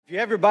If you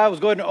have your Bibles,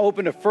 go ahead and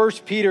open to 1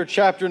 Peter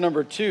chapter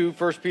number 2.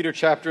 1 Peter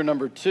chapter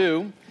number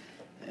 2.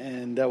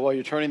 And while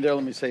you're turning there,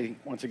 let me say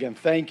once again,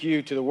 thank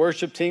you to the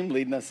worship team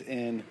leading us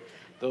in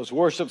those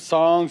worship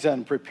songs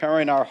and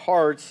preparing our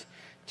hearts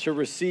to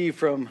receive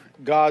from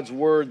God's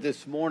Word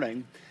this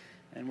morning.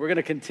 And we're going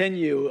to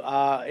continue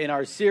in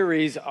our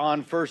series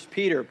on 1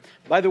 Peter.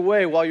 By the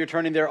way, while you're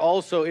turning there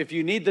also, if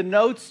you need the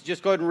notes,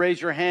 just go ahead and raise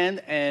your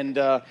hand, and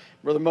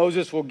Brother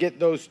Moses will get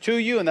those to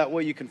you, and that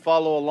way you can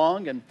follow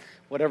along. And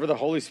whatever the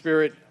Holy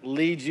Spirit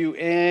leads you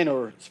in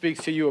or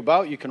speaks to you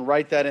about, you can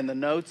write that in the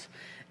notes,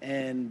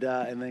 and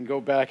then go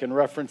back and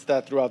reference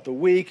that throughout the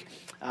week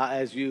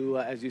as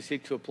you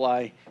seek to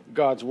apply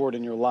God's Word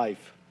in your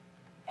life.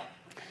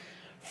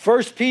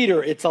 1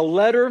 Peter, it's a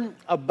letter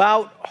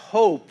about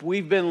hope.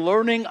 We've been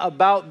learning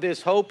about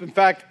this hope. In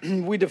fact,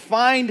 we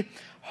defined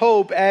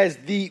hope as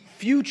the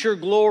future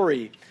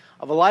glory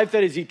of a life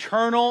that is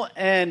eternal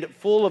and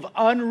full of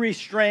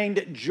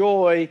unrestrained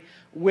joy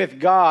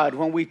with God.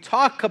 When we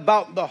talk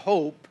about the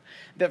hope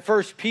that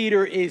 1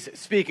 Peter is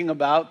speaking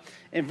about,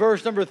 in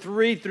verse number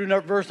 3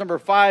 through verse number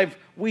 5,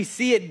 we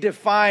see it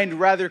defined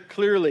rather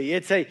clearly.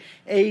 It's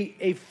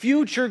a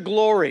future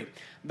glory.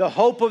 The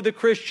hope of the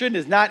Christian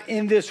is not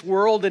in this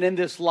world and in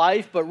this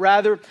life, but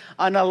rather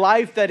on a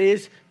life that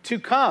is to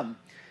come.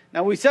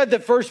 Now, we said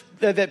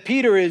that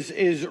Peter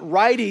is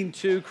writing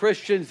to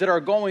Christians that are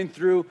going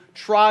through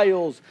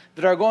trials,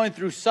 that are going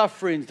through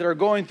sufferings, that are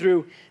going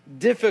through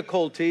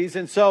difficulties.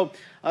 And so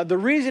the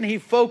reason he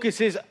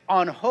focuses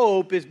on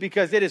hope is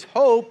because it is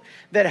hope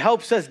that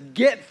helps us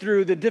get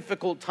through the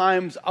difficult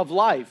times of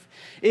life.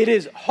 It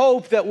is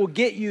hope that will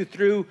get you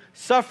through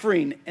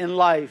suffering in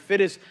life.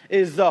 It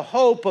is the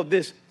hope of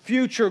this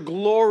future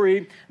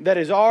glory that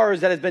is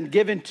ours, that has been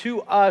given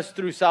to us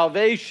through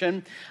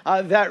salvation,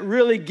 that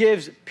really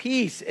gives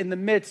peace in the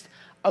midst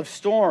of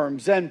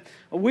storms. And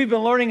we've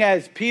been learning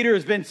as Peter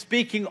has been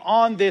speaking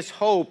on this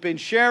hope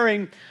and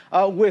sharing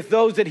with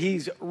those that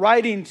he's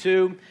writing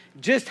to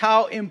just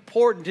how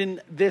important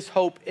this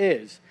hope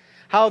is.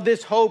 How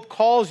this hope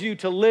calls you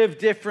to live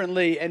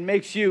differently and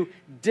makes you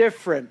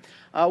different.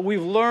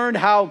 We've learned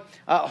how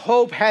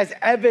hope has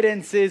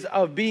evidences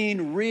of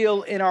being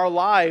real in our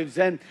lives,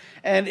 and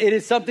it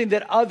is something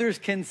that others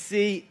can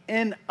see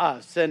in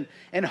us. And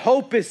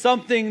hope is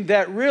something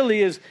that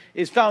really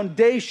is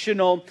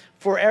foundational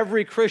for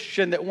every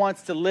Christian that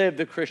wants to live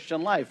the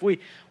Christian life. We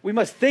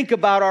must think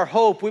about our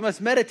hope. We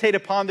must meditate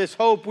upon this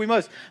hope. We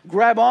must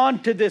grab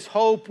on to this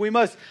hope. We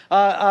must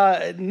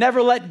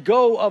never let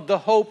go of the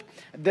hope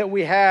that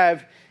we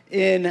have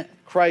in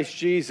Christ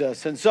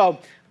Jesus. And so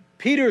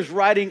Peter's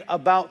writing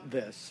about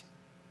this.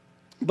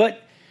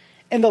 But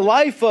in the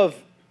life of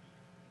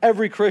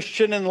every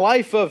Christian, in the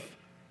life of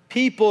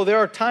people, there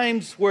are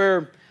times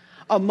where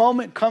a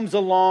moment comes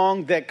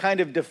along that kind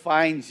of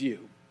defines you.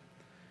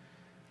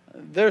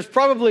 There's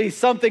probably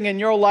something in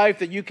your life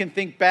that you can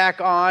think back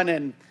on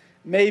and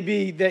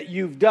maybe that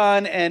you've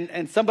done,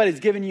 and somebody's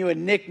given you a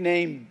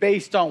nickname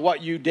based on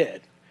what you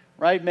did,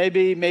 right?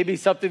 Maybe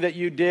something that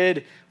you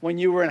did when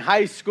you were in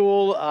high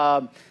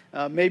school,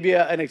 maybe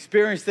an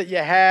experience that you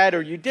had,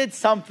 or you did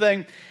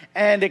something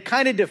and it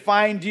kind of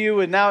defined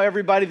you, and now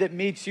everybody that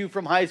meets you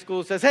from high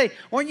school says, hey,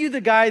 weren't you the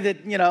guy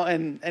that,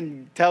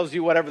 and tells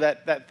you whatever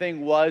that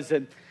thing was.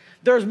 And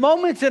there's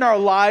moments in our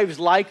lives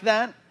like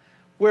that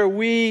where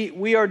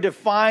we are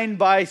defined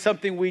by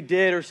something we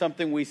did or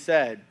something we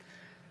said.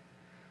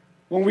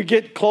 When we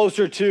get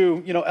closer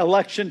to,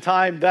 election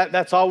time,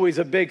 that's always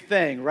a big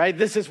thing, right?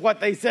 This is what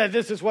they said,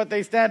 this is what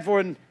they stand for,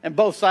 and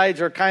both sides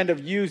are kind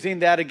of using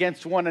that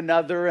against one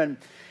another, and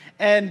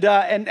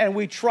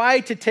we try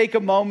to take a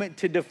moment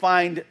to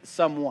define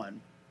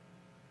someone.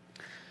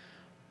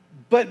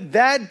 But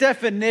that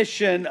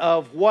definition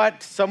of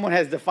what someone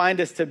has defined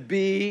us to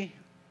be,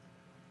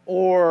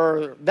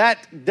 or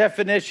that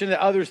definition that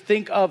others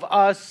think of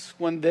us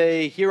when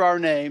they hear our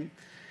name,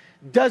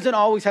 doesn't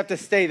always have to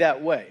stay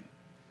that way.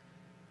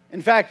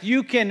 In fact,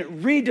 you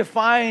can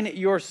redefine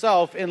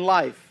yourself in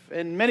life.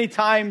 And many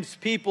times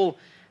people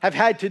have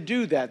had to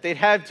do that. They've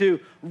had to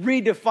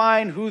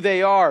redefine who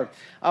they are.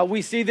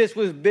 We see this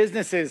with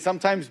businesses.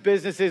 Sometimes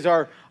businesses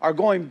are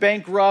going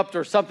bankrupt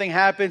or something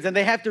happens and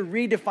they have to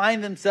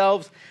redefine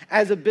themselves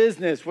as a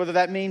business, whether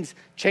that means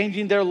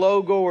changing their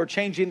logo or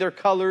changing their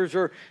colors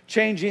or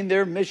changing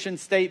their mission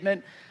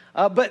statement.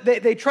 But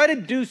they try to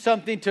do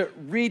something to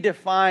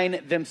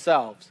redefine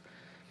themselves.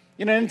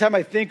 Anytime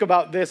I think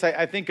about this,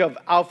 I think of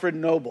Alfred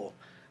Nobel.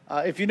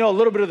 If you know a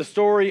little bit of the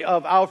story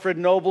of Alfred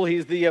Nobel,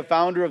 he's the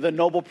founder of the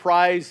Nobel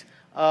Prize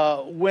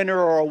winner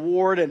or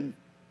award.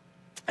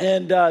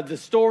 And the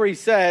story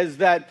says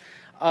that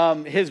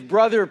his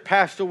brother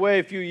passed away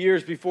a few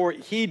years before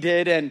he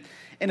did. And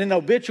in an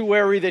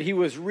obituary that he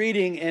was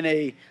reading in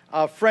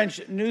a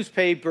French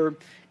newspaper,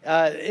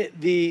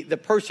 the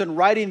person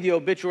writing the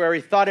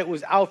obituary thought it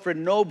was Alfred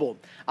Nobel.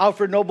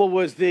 Alfred Nobel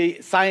was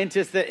the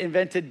scientist that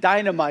invented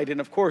dynamite. And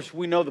of course,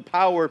 we know the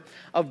power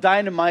of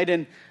dynamite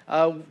and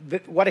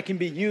what it can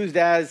be used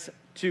as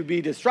to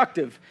be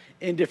destructive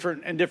in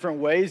different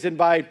ways. And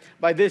by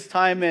this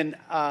time in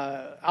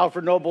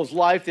Alfred Noble's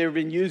life, they were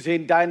been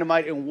using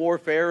dynamite in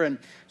warfare, and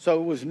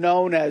so it was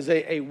known as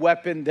a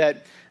weapon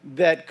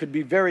that could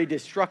be very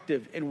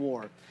destructive in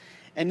war.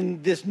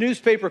 And this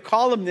newspaper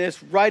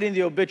columnist, writing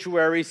the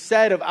obituary,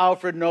 said of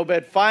Alfred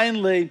Noble,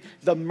 finally,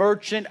 the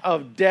merchant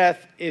of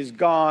death is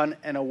gone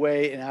and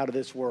away and out of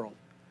this world.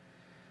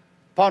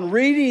 Upon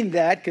reading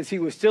that, because he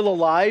was still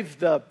alive,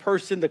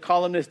 the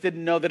columnist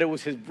didn't know that it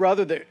was his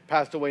brother that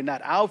passed away,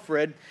 not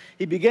Alfred.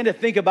 He began to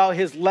think about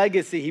his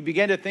legacy. He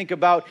began to think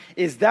about,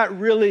 is that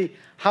really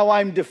how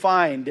I'm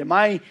defined? Am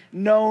I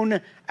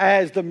known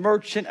as the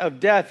merchant of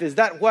death? Is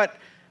that what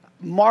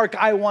mark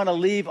I want to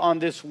leave on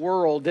this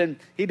world? And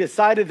he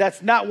decided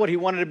that's not what he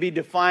wanted to be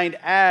defined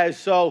as.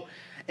 So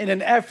in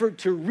an effort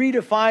to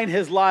redefine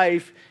his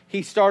life,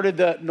 he started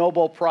the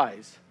Nobel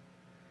Prize,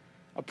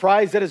 a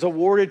prize that is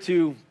awarded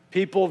to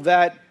people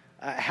that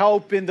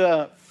help in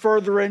the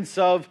furtherance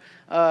of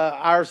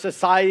our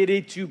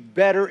society to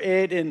better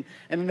it in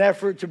an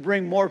effort to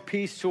bring more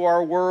peace to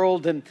our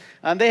world. And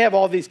they have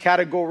all these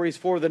categories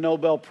for the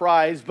Nobel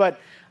Prize, but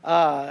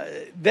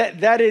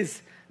that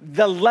is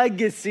the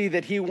legacy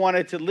that he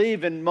wanted to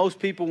leave. And most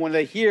people, when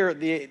they hear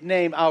the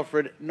name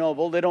Alfred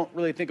Nobel, they don't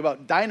really think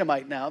about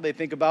dynamite now. They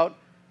think about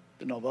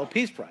the Nobel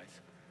Peace Prize.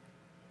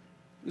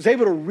 He was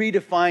able to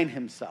redefine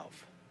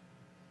himself.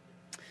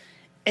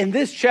 In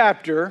this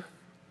chapter,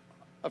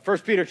 1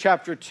 Peter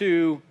chapter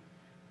 2,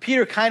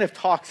 Peter kind of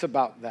talks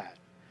about that.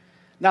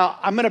 Now,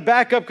 I'm going to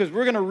back up because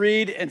we're going to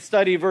read and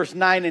study verse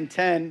 9 and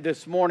 10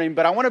 this morning,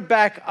 but I want to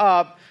back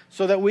up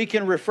so that we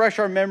can refresh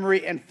our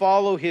memory and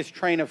follow his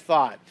train of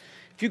thought.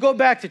 If you go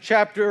back to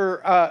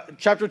chapter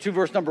 2,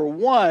 verse number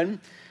 1,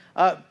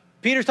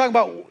 Peter's talking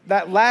about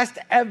that last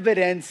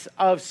evidence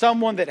of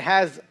someone that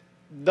has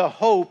the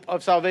hope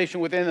of salvation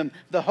within them,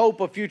 the hope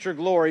of future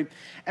glory.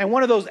 And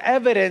one of those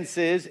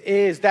evidences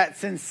is that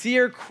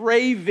sincere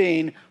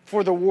craving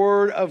for the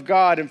word of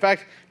God. In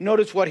fact,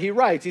 notice what he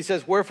writes. He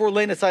says, wherefore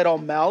laying aside all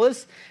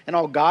malice and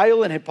all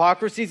guile and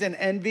hypocrisies and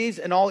envies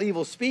and all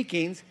evil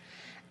speakings,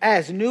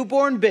 as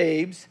newborn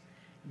babes,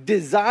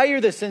 desire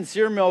the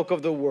sincere milk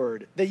of the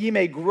word, that ye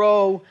may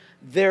grow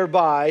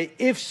thereby,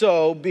 if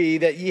so be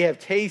that ye have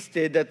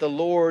tasted that the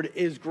Lord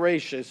is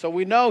gracious. So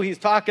we know he's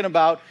talking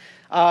about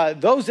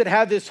those that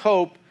have this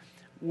hope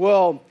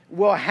will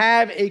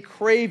have a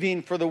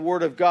craving for the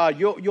word of God.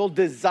 You'll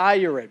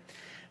desire it.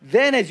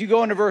 Then as you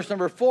go into verse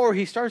number 4,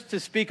 he starts to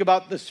speak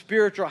about the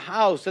spiritual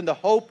house and the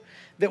hope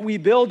that we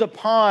build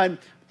upon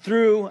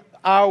through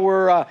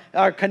our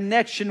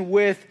connection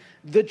with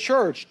the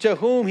church, to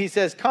whom he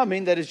says,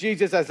 coming, that is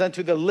Jesus, as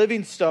unto the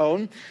living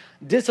stone,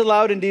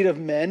 disallowed indeed of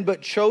men,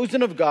 but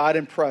chosen of God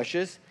and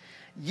precious.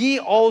 Ye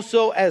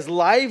also as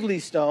lively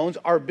stones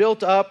are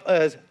built up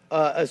as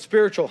a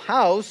spiritual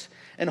house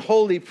and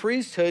holy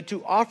priesthood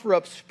to offer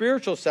up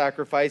spiritual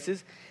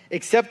sacrifices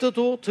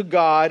acceptable to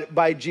God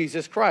by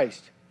Jesus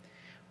Christ.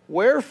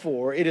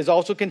 Wherefore it is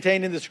also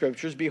contained in the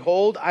scriptures,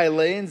 behold, I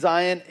lay in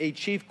Zion a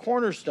chief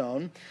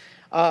cornerstone,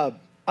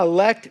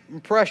 elect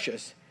and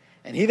precious,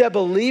 and he that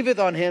believeth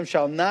on him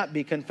shall not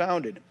be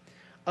confounded.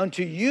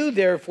 Unto you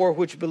therefore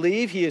which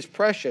believe he is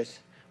precious,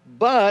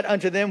 but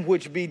unto them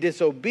which be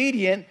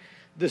disobedient,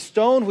 the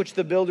stone which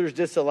the builders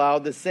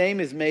disallowed, the same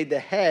is made the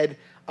head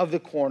of the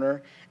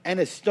corner, and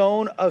a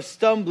stone of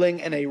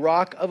stumbling and a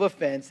rock of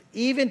offense,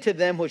 even to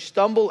them which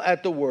stumble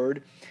at the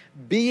word,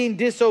 being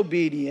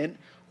disobedient,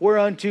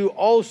 whereunto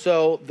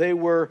also they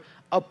were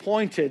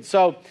appointed.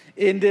 So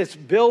in this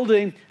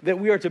building that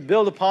we are to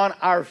build upon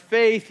our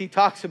faith, he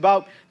talks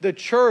about the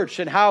church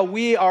and how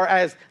we are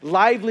as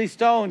lively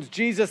stones,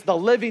 Jesus the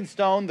living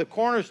stone, the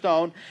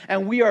cornerstone,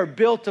 and we are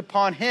built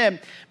upon him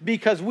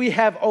because we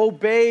have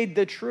obeyed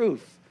the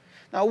truth.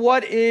 Now,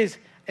 what is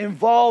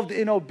involved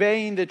in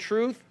obeying the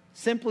truth?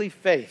 Simply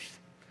faith.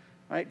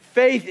 Right?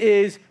 Faith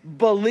is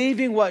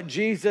believing what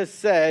Jesus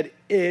said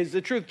is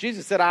the truth.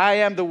 Jesus said, I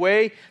am the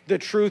way, the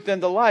truth,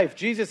 and the life.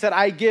 Jesus said,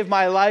 I give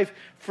my life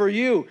for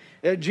you.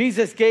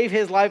 Jesus gave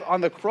his life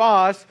on the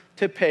cross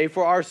to pay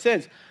for our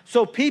sins.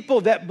 So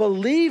people that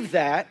believe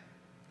that,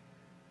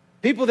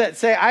 people that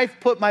say, I've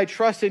put my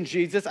trust in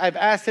Jesus, I've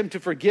asked him to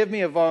forgive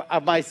me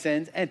of my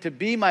sins and to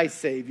be my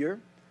Savior,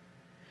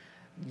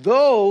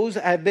 those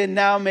have been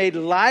now made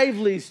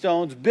lively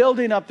stones,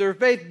 building up their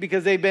faith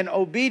because they've been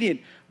obedient.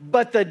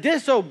 But the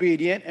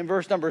disobedient, in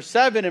verse number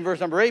 7 and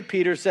verse number 8,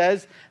 Peter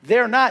says,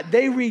 they're not.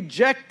 They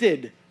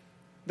rejected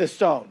the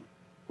stone,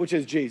 which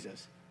is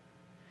Jesus.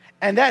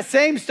 And that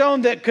same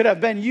stone that could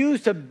have been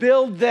used to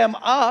build them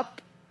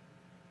up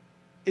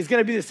is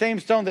going to be the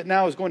same stone that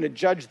now is going to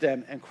judge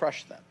them and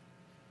crush them.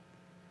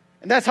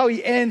 And that's how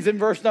he ends in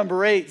verse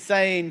number 8,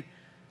 saying,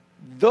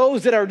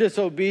 those that are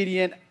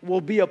disobedient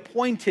will be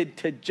appointed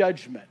to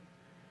judgment.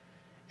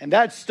 And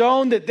that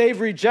stone that they've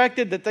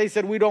rejected, that they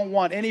said we don't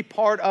want any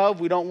part of,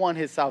 we don't want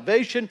his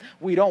salvation,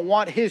 we don't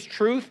want his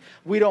truth,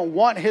 we don't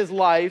want his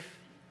life,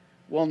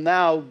 will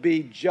now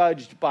be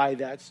judged by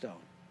that stone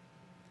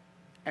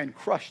and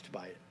crushed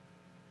by it.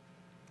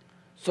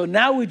 So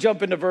now we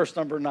jump into verse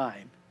number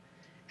 9.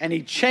 And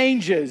he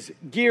changes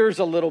gears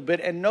a little bit.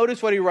 And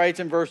notice what he writes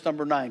in verse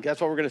number 9. That's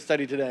what we're going to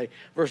study today.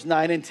 Verse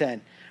 9 and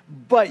 10.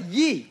 But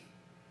ye.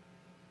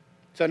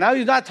 So now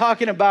he's not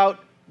talking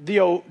about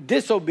the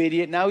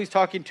disobedient. Now he's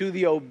talking to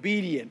the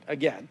obedient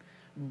again.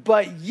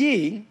 But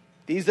ye,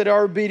 these that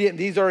are obedient,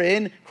 these are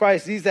in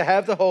Christ, these that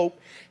have the hope.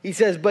 He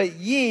says, but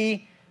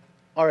ye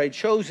are a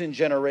chosen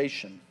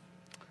generation,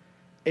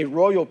 a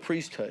royal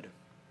priesthood,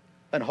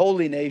 an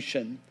holy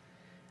nation,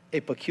 a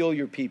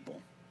peculiar people,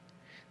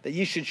 that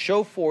ye should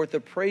show forth the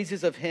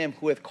praises of him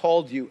who hath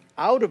called you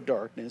out of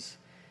darkness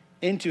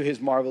into his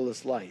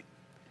marvelous light,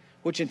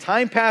 which in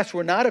time past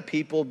were not a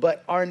people,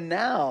 but are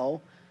now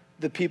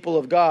the people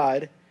of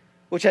God,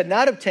 which had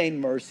not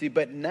obtained mercy,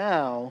 but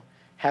now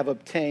have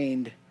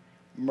obtained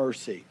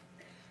mercy.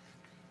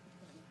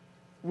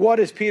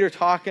 What is Peter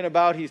talking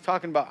about? He's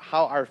talking about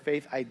how our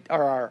faith,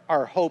 or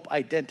our hope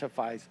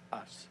identifies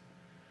us.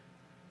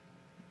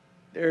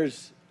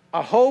 There's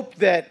a hope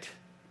that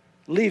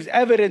leaves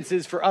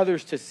evidences for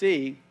others to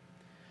see.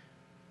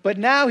 But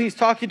now he's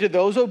talking to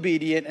those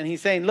obedient, and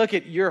he's saying, look,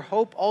 your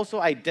hope also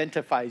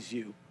identifies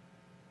you.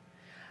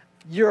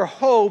 Your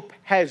hope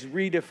has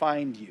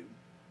redefined you.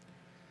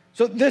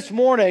 So this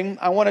morning,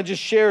 I want to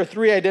just share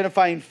 3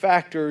 identifying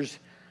factors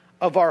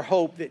of our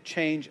hope that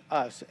change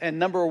us. And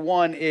number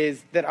 1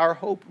 is that our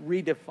hope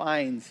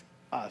redefines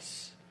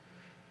us.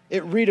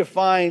 It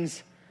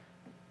redefines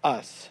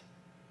us.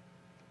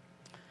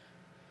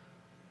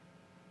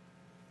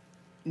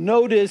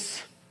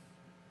 Notice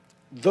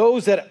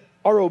those that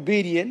are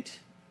obedient,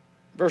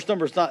 verse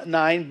number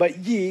 9, but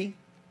ye,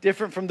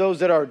 different from those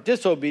that are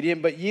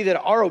disobedient, but ye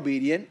that are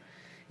obedient.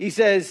 He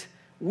says,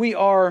 we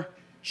are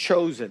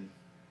chosen.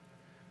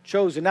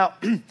 Chosen. Now,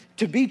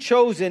 to be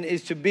chosen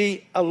is to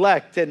be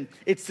elect. And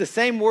it's the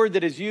same word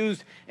that is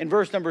used in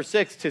verse number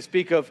 6 to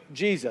speak of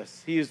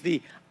Jesus. He is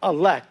the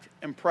elect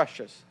and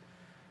precious.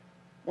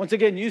 Once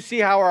again, you see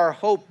how our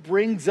hope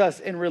brings us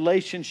in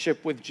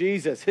relationship with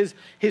Jesus.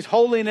 His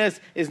holiness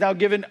is now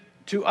given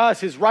to us.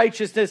 His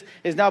righteousness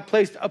is now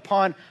placed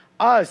upon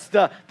us.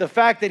 The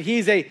fact that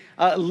he's a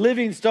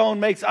living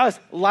stone makes us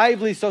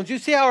lively stones. You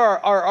see how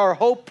our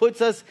hope puts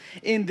us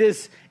in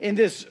this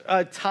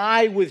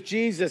tie with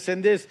Jesus,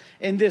 in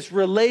this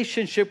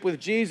relationship with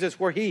Jesus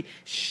where he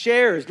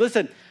shares.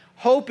 Listen,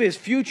 hope is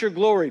future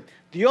glory.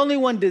 The only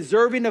one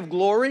deserving of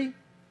glory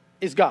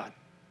is God.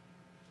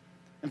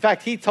 In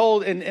fact, he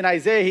told in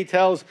Isaiah, he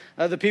tells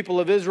the people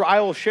of Israel, I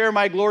will share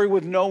my glory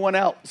with no one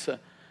else.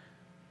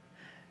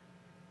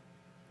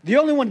 The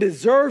only one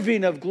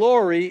deserving of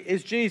glory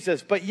is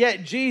Jesus, but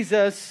yet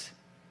Jesus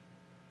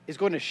is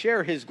going to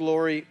share his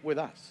glory with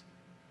us.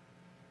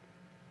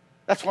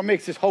 That's what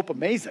makes his hope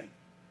amazing.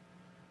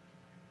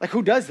 Like,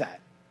 who does that?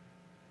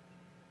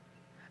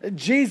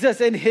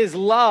 Jesus in his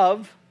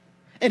love,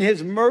 and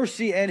his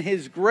mercy, and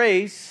his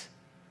grace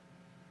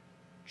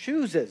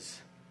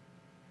chooses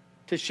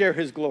to share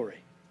his glory,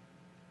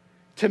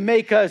 to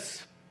make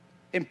us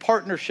in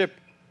partnership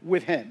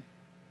with him,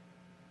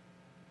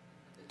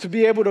 to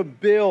be able to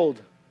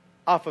build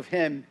off of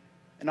him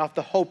and off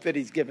the hope that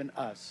he's given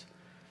us.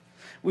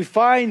 We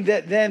find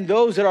that then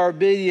those that are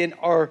obedient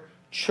are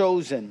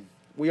chosen.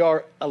 We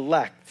are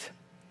elect.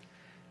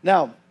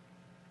 Now,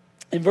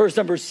 in verse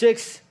number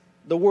 6,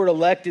 the word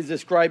elect is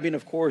describing,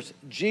 of course,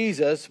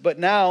 Jesus. But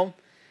now,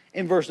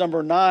 in verse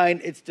number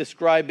 9, it's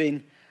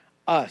describing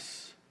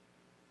us.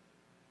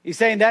 He's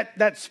saying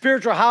that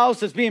spiritual house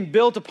that's being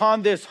built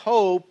upon this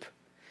hope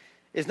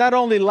is not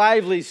only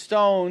lively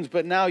stones,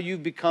 but now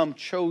you've become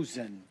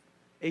chosen,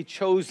 a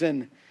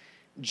chosen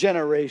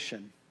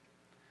generation.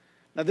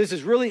 Now, this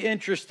is really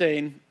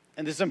interesting,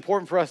 and this is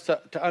important for us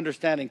to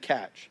understand and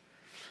catch.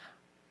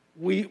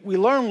 We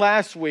learned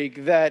last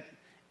week that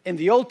in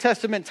the Old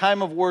Testament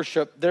time of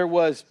worship, there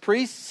was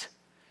priests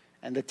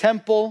and the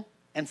temple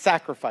and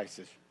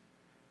sacrifices.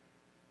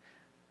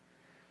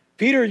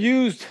 Peter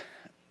used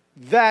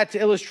that to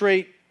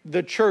illustrate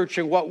the church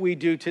and what we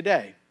do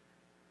today.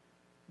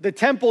 The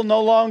temple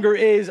no longer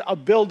is a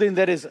building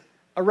that is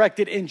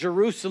erected in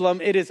Jerusalem.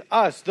 It is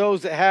us,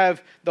 those that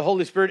have the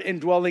Holy Spirit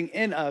indwelling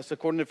in us,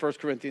 according to 1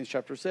 Corinthians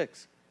chapter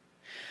 6.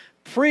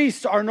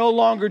 Priests are no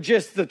longer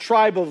just the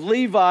tribe of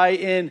Levi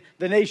in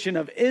the nation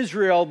of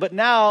Israel, but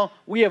now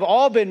we have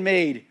all been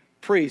made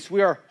priests.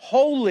 We are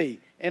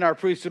holy in our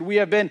priesthood. We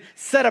have been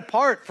set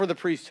apart for the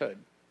priesthood.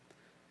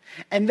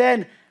 And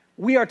then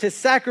we are to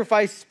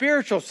sacrifice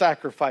spiritual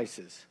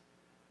sacrifices.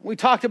 We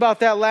talked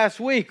about that last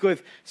week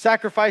with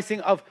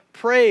sacrificing of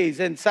praise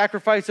and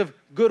sacrifice of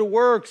good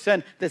works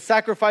and the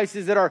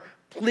sacrifices that are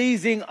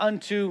pleasing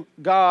unto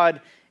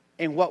God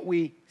in what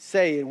we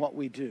say and what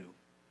we do.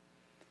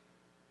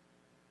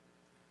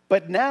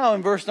 But now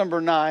in verse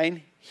number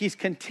 9, he's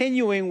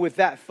continuing with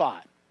that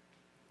thought.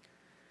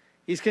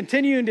 He's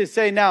continuing to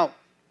say, now,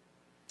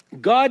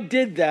 God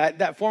did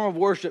that form of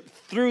worship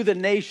through the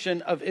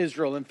nation of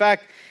Israel. In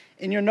fact,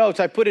 in your notes,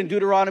 I put in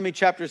Deuteronomy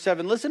chapter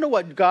 7. Listen to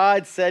what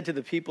God said to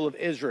the people of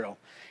Israel.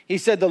 He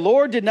said, the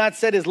Lord did not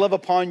set his love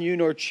upon you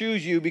nor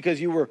choose you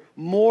because you were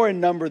more in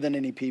number than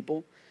any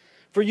people,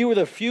 for you were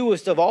the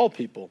fewest of all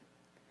people.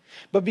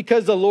 But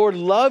because the Lord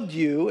loved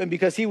you, and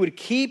because he would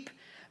keep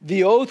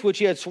the oath which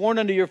he had sworn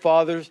unto your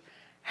fathers,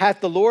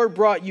 hath the Lord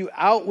brought you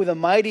out with a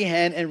mighty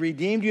hand and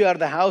redeemed you out of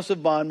the house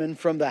of bondmen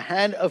from the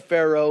hand of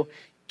Pharaoh,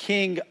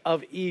 king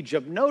of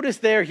Egypt. Notice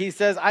there he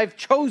says, I've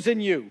chosen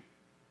you.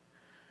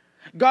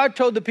 God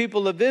told the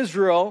people of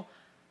Israel,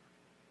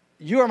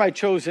 you are my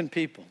chosen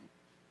people.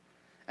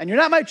 And you're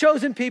not my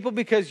chosen people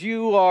because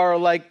you are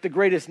like the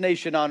greatest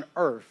nation on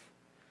earth.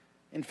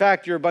 In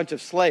fact, you're a bunch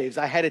of slaves.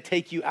 I had to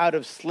take you out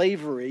of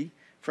slavery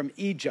from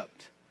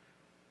Egypt.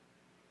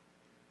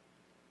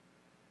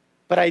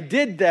 But I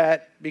did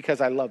that because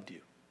I loved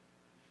you.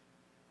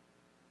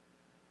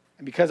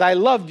 And because I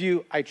loved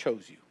you, I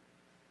chose you.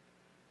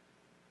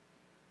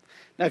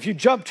 Now, if you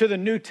jump to the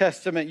New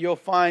Testament, you'll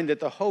find that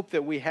the hope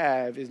that we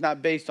have is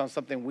not based on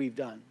something we've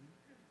done,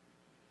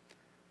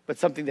 but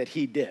something that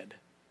he did.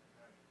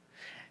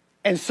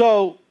 And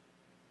so,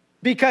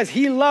 because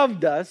he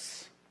loved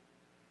us,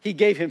 he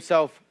gave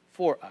himself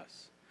for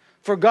us.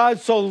 For God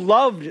so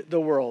loved the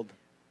world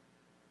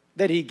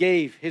that he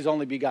gave his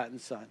only begotten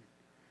Son,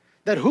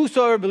 that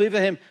whosoever believeth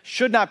in him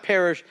should not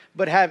perish,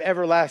 but have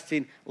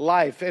everlasting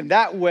life. And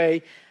that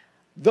way,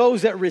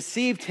 those that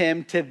received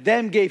him, to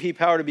them gave he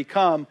power to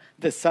become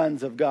the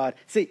sons of God.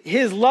 See,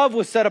 his love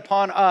was set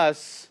upon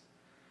us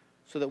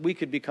so that we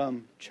could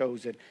become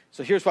chosen.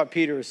 So here's what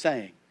Peter is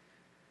saying.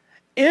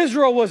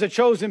 Israel was a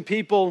chosen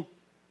people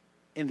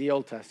in the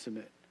Old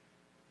Testament.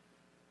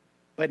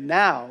 But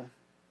now,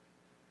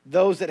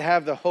 those that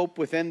have the hope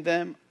within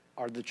them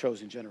are the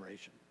chosen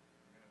generation.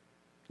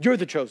 You're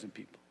the chosen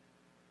people.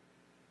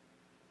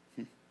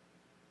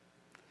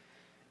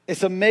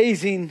 It's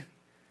amazing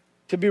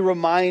to be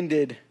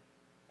reminded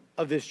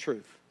of this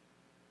truth.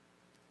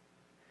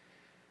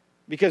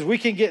 Because we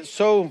can get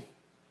so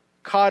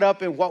caught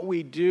up in what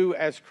we do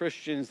as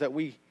Christians that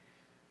we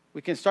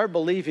can start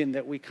believing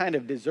that we kind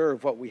of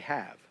deserve what we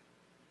have.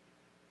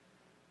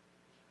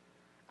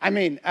 I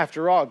mean,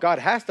 after all, God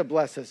has to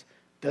bless us.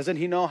 Doesn't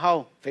he know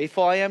how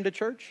faithful I am to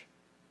church?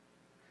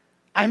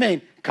 I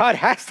mean, God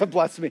has to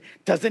bless me.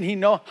 Doesn't he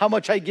know how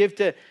much I give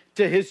to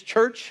his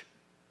church?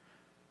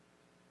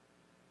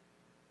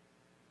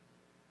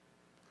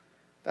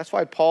 That's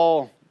why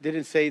Paul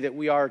didn't say that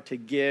we are to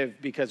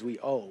give because we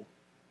owe.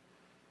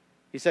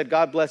 He said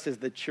God blesses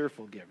the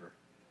cheerful giver,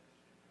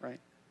 right?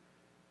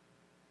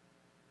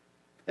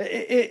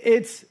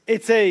 It's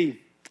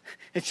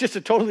just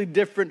a totally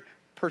different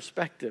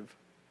perspective.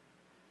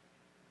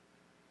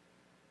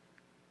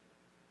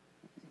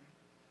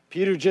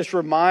 Peter just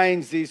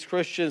reminds these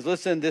Christians,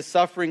 listen, this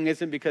suffering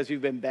isn't because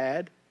you've been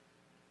bad.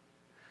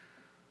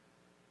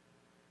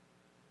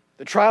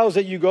 The trials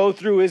that you go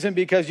through isn't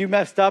because you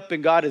messed up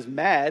and God is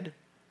mad.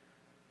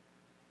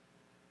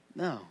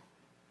 No.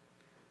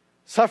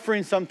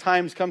 Suffering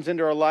sometimes comes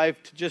into our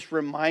life to just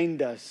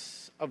remind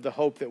us of the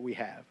hope that we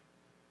have.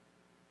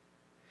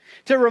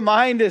 To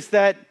remind us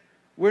that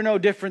we're no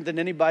different than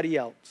anybody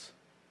else.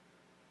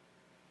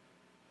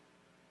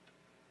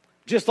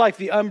 Just like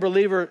the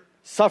unbeliever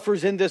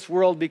suffers in this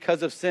world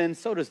because of sin,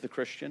 so does the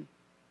Christian.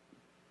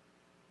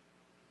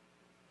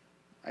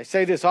 I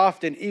say this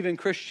often, even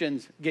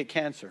Christians get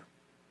cancer.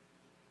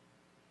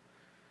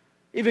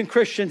 Even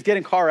Christians get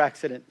in car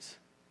accidents.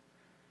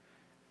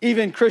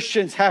 Even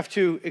Christians have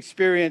to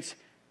experience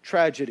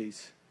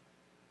tragedies.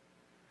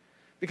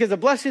 Because the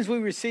blessings we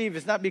receive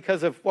is not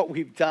because of what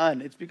we've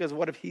done, it's because of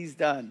what he's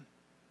done.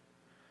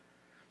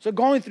 So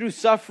going through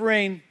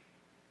suffering,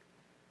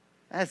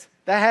 that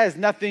has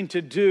nothing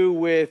to do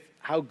with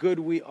how good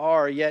we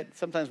are, yet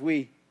sometimes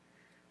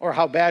or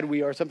how bad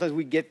we are, sometimes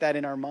we get that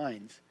in our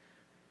minds.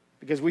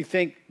 Because we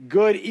think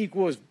good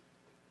equals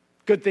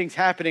good things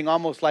happening,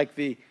 almost like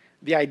the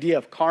idea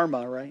of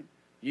karma, right?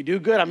 You do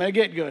good, I'm going to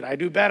get good. I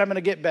do bad, I'm going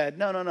to get bad.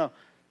 No.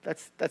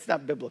 That's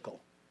not biblical.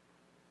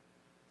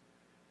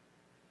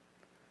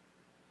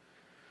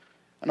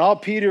 And all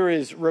Peter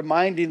is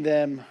reminding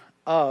them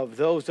of,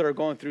 those that are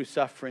going through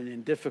suffering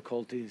and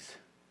difficulties,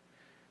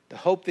 the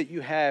hope that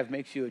you have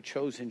makes you a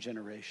chosen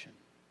generation.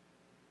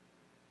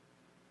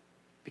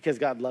 Because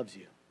God loves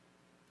you.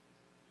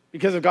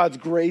 Because of God's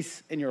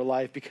grace in your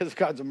life. Because of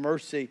God's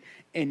mercy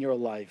in your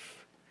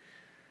life.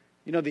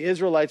 You know, the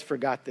Israelites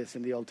forgot this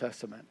in the Old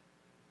Testament.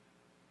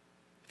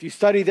 If you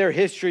study their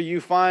history, you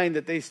find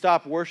that they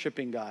stopped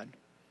worshiping God.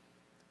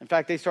 In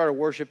fact, they started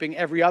worshiping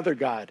every other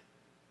god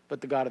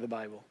but the God of the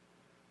Bible.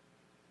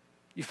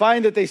 You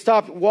find that they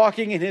stopped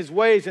walking in his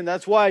ways, and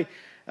that's why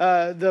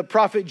the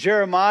prophet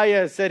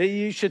Jeremiah said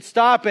you should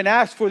stop and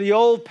ask for the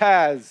old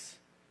paths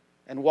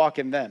and walk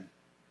in them.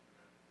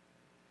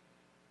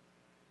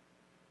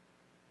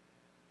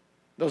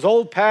 Those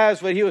old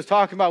paths, what he was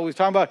talking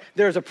about,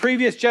 there's a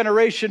previous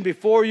generation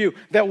before you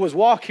that was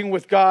walking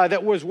with God,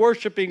 that was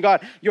worshiping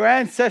God. Your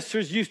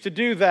ancestors used to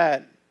do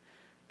that,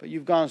 but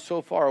you've gone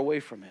so far away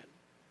from it.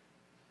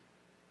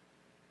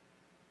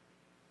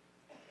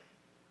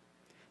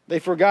 They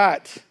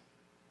forgot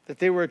that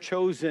they were a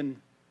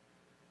chosen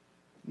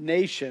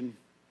nation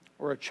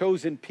or a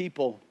chosen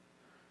people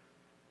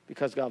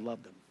because God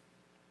loved them.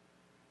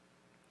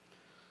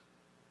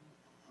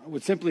 I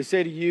would simply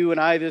say to you and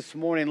I this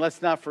morning,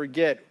 let's not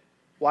forget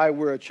why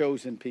we're a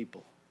chosen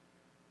people.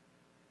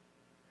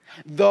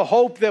 The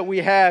hope that we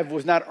have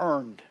was not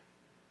earned,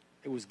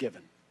 it was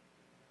given.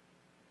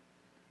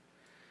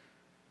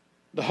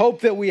 The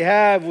hope that we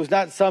have was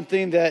not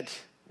something that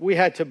we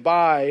had to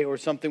buy or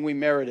something we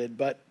merited,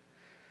 but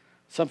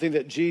something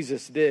that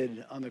Jesus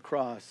did on the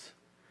cross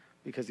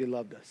because he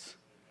loved us.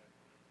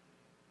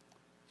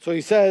 So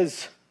he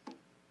says,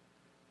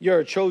 you're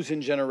a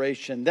chosen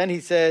generation. Then he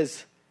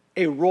says,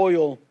 a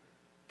royal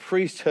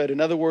priesthood. In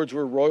other words,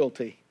 we're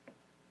royalty.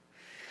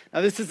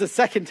 Now this is the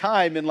second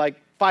time in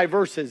like 5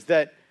 verses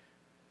that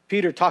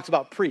Peter talks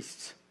about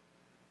priests.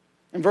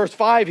 In verse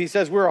 5, he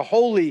says we're a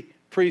holy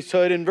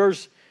priesthood. In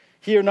verse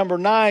here, number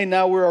 9,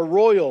 now we're a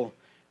royal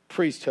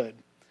priesthood.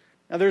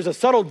 Now there's a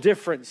subtle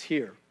difference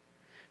here.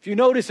 If you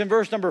notice in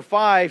verse number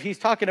 5, he's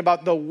talking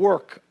about the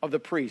work of the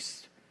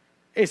priest.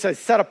 It's a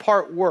set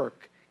apart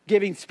work,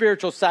 giving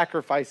spiritual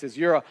sacrifices.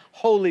 You're a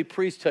holy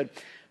priesthood.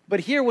 But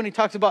here when he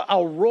talks about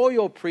a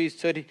royal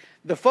priesthood,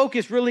 the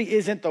focus really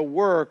isn't the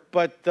work,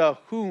 but the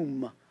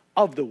whom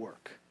of the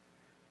work.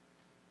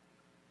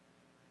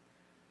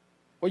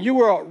 When you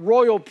were a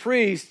royal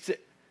priest,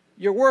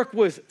 your work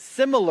was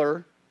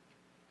similar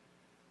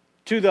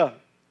to the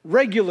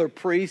regular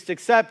priest,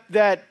 except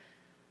that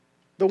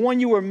the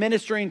one you were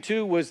ministering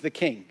to was the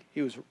king.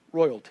 He was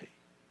royalty.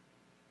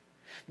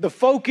 The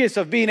focus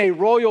of being a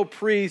royal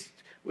priest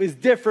is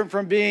different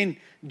from being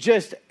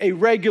just a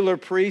regular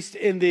priest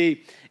in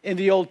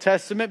the Old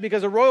Testament,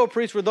 because a royal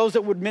priest were those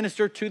that would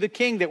minister to the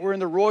king, that were in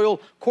the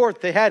royal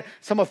court. They had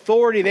some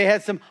authority. They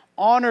had some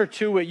honor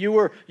to it. You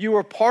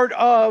were part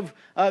of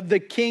the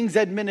king's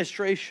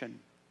administration.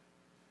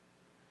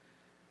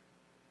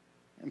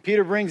 And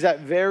Peter brings that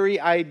very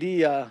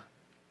idea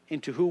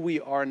into who we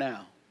are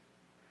now.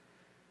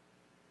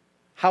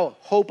 How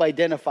hope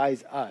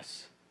identifies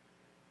us.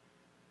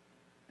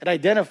 It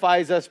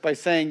identifies us by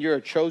saying you're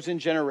a chosen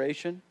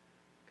generation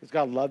because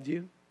God loved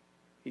you.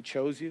 He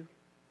chose you.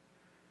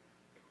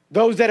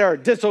 Those that are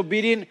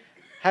disobedient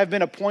have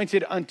been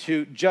appointed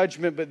unto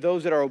judgment, but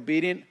those that are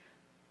obedient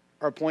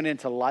are appointed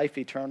into life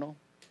eternal,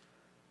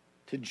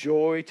 to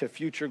joy, to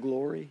future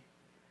glory.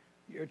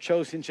 You're a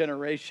chosen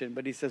generation,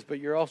 but he says, but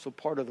you're also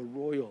part of the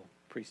royal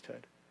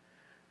priesthood.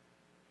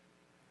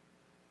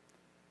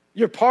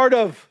 You're part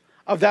of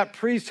that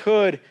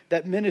priesthood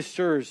that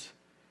ministers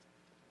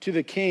to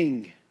the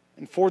king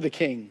and for the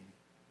king.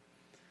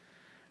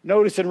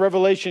 Notice in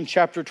Revelation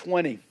chapter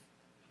 20,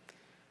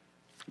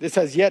 this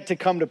has yet to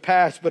come to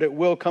pass, but it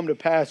will come to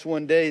pass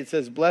one day. It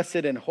says, blessed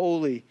and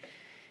holy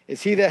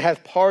is he that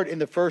hath part in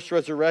the first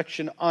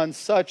resurrection. On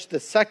such the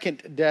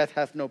second death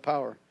hath no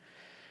power.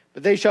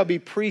 But they shall be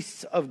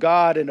priests of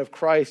God and of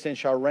Christ, and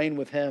shall reign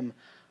with him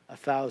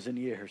 1,000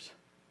 years.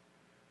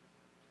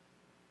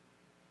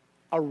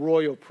 A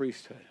royal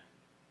priesthood.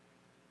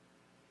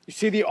 You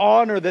see the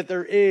honor that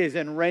there is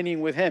in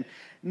reigning with him.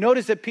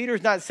 Notice that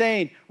Peter's not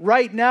saying,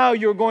 right now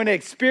you're going to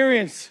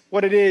experience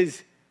what it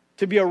is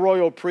to be a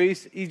royal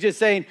priest. He's just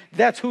saying,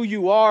 that's who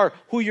you are,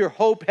 who your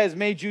hope has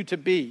made you to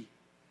be.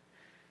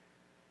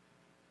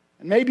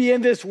 And maybe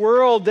in this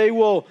world, they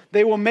will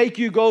make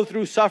you go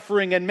through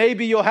suffering, and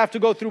maybe you'll have to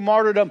go through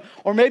martyrdom,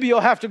 or maybe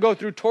you'll have to go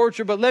through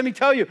torture. But let me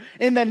tell you,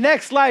 in the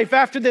next life,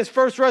 after this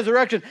first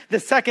resurrection, the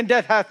second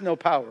death hath no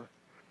power.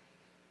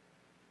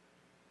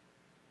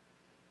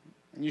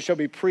 And you shall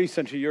be priests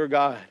unto your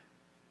God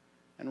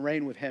and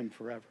reign with him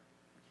forever.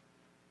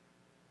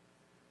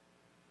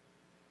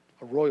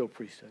 A royal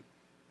priesthood.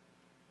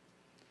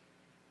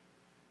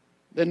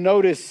 Then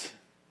notice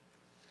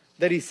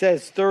that he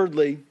says,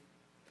 thirdly,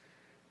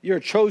 you're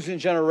a chosen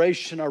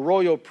generation, a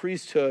royal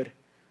priesthood,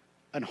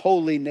 an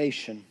holy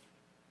nation.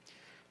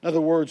 In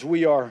other words,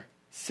 we are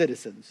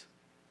citizens.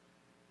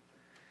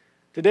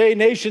 Today,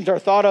 nations are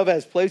thought of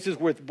as places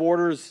with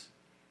borders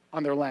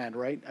on their land,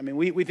 right? I mean,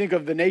 we think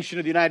of the nation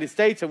of the United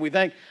States, and we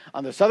think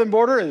on the southern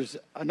border, there's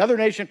another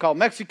nation called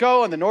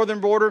Mexico. On the northern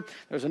border,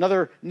 there's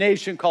another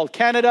nation called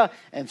Canada.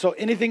 And so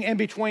anything in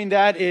between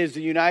that is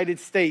the United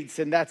States,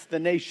 and that's the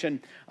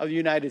nation of the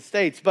United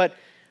States. But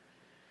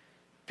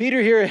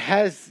Peter here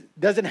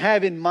doesn't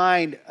have in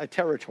mind a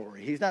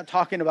territory. He's not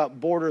talking about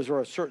borders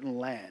or a certain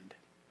land.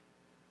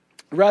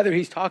 Rather,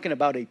 he's talking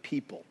about a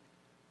people.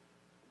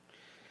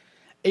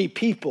 A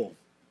people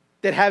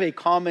that have a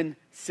common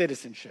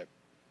citizenship.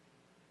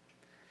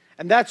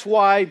 And that's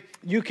why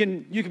you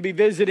can be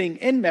visiting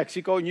in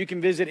Mexico, and you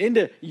can visit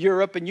into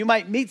Europe, and you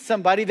might meet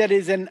somebody that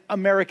is an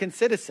American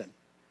citizen.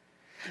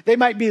 They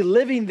might be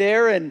living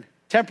there, and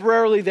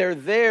temporarily they're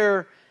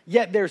there,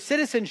 yet their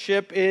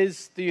citizenship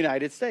is the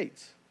United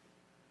States.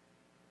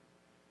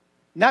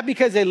 Not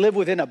because they live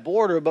within a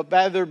border, but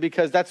rather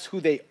because that's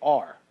who they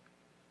are.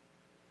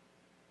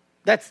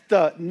 That's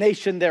the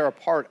nation they're a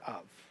part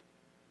of.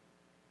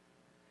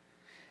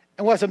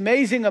 And what's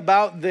amazing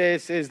about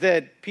this is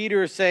that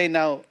Peter is saying,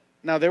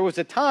 now there was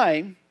a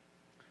time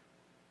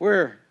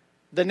where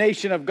the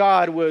nation of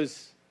God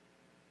was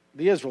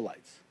the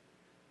Israelites.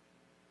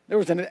 There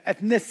was an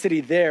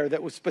ethnicity there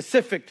that was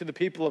specific to the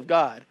people of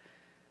God.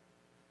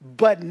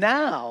 But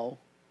now,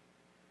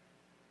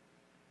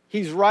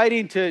 he's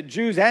writing to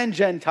Jews and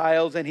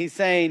Gentiles, and he's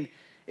saying,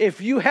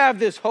 if you have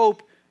this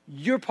hope,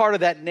 you're part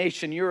of that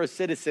nation. You're a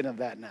citizen of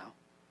that now.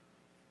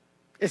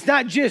 It's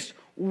not just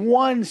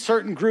one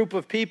certain group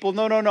of people.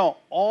 No.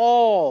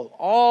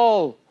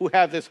 All who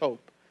have this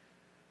hope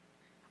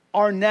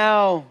are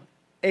now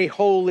a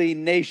holy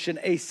nation,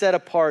 a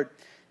set-apart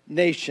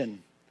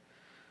nation.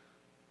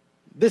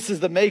 This is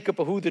the makeup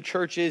of who the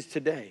church is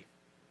today.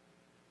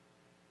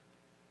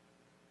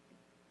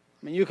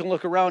 I mean, you can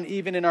look around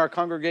even in our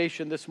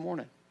congregation this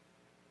morning.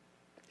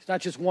 It's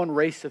not just one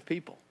race of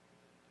people.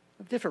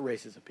 We have different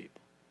races of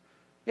people.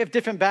 We have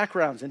different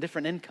backgrounds and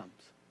different incomes.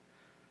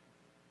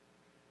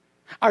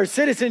 Our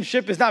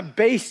citizenship is not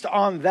based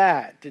on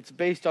that. It's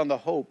based on the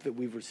hope that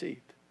we've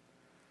received.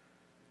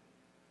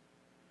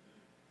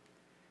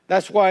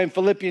 That's why in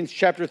Philippians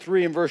chapter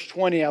 3 and verse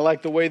 20, I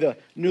like the way the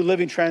New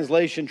Living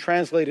Translation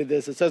translated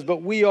this. It says,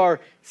 but we are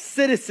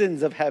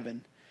citizens of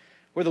heaven,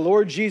 where the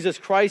Lord Jesus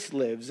Christ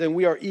lives, and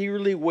we are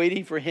eagerly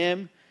waiting for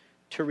him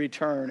to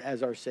return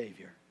as our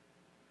Savior.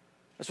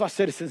 That's what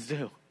citizens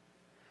do.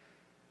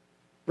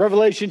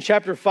 Revelation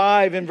chapter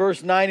 5 and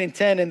verse 9 and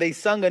 10, and they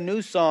sung a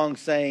new song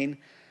saying,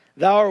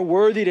 thou art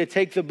worthy to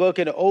take the book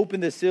and to open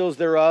the seals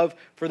thereof,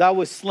 for thou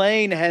wast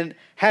slain and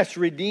hast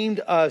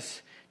redeemed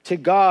us to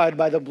God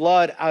by the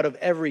blood out of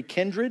every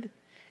kindred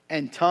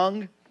and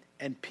tongue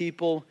and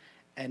people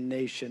and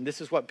nation.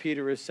 This is what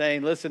Peter is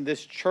saying. Listen,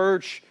 this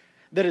church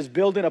that is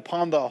building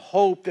upon the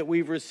hope that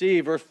we've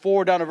received. Verse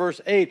 4 down to verse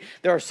 8.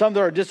 There are some that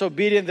are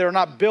disobedient. That are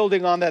not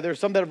building on that. There are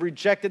some that have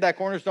rejected that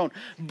cornerstone.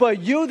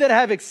 But you that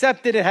have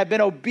accepted and have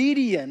been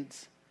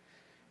obedient,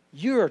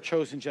 you're a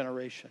chosen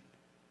generation.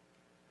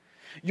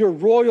 You're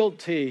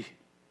royalty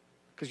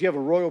because you have a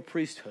royal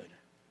priesthood.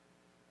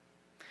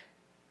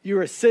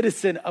 You're a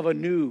citizen of a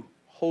new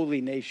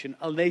holy nation,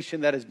 a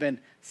nation that has been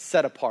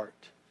set apart.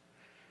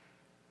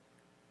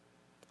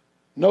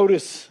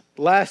 Notice,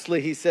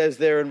 lastly, he says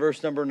there in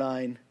verse number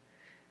 9,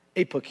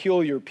 a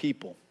peculiar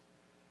people.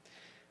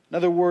 In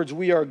other words,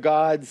 we are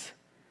God's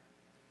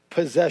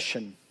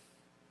possession.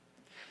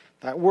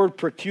 That word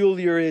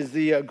peculiar is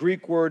the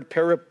Greek word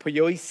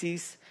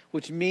peripoiesis,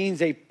 which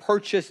means a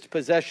purchased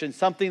possession,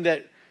 something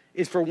that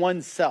is for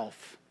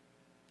oneself.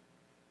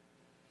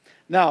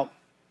 Now,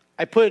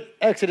 I put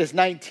Exodus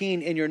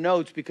 19 in your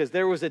notes because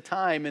there was a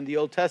time in the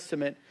Old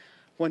Testament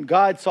when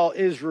God saw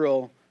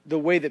Israel the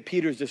way that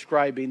Peter's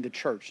describing the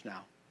church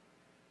now.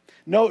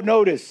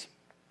 Notice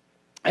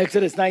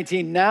Exodus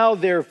 19, now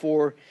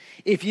therefore,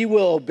 if ye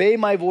will obey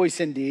my voice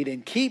indeed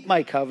and keep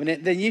my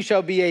covenant, then ye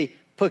shall be a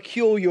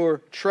peculiar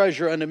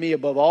treasure unto me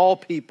above all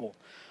people.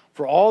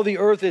 For all the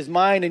earth is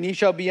mine, and ye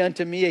shall be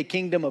unto me a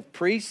kingdom of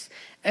priests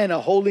and a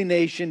holy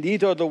nation.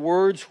 These are the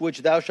words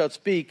which thou shalt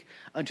speak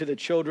unto the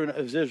children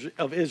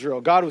of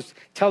Israel. God was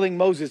telling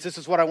Moses, this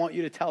is what I want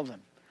you to tell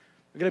them.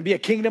 They're going to be a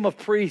kingdom of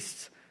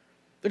priests.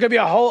 They're going to be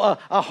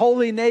a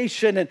holy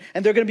nation, and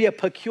they're going to be a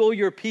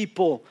peculiar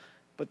people,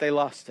 but they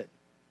lost it.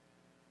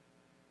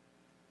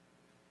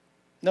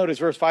 Notice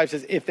verse 5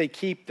 says, if they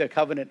keep the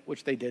covenant,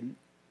 which they didn't.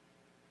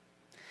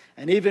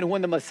 And even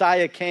when the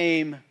Messiah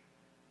came,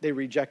 they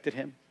rejected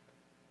him.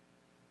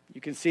 You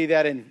can see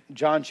that in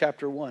John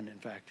chapter 1, in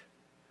fact.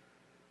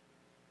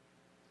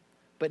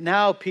 But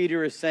now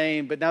Peter is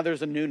saying, but now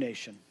there's a new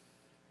nation.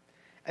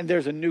 And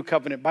there's a new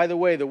covenant. By the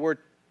way, the word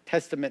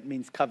testament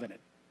means covenant.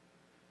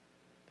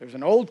 There's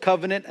an old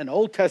covenant, an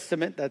Old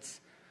Testament.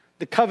 That's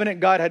the covenant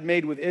God had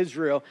made with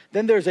Israel.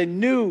 Then there's a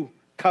new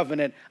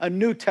covenant, a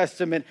New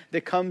Testament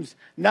that comes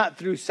not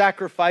through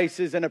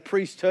sacrifices and a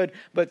priesthood,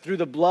 but through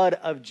the blood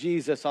of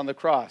Jesus on the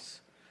cross.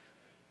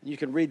 You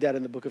can read that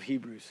in the book of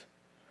Hebrews.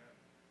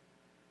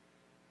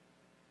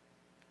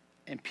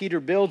 And Peter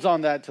builds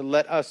on that to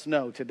let us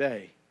know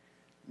today,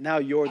 now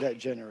you're that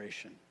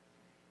generation.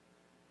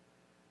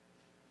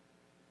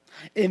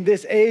 In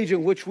this age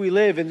in which we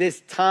live, in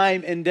this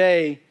time and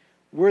day,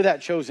 we're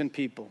that chosen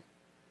people.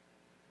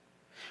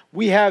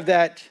 We have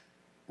that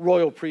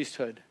royal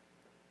priesthood.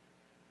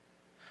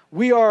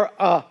 We are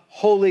a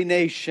holy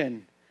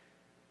nation,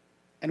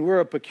 and we're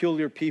a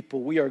peculiar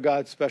people. We are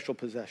God's special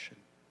possession.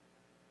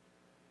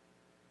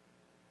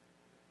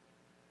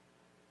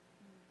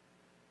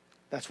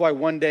 That's why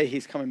one day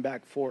he's coming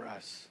back for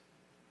us.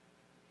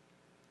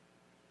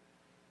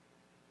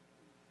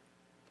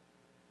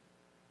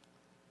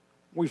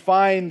 We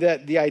find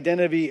that the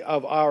identity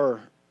of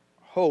our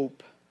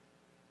hope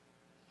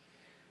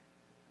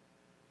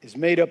is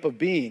made up of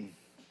being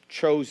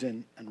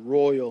chosen and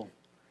royal,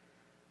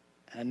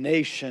 and a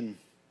nation,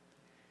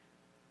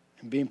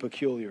 and being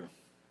peculiar.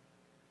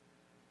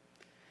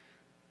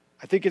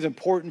 I think it's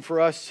important for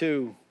us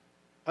to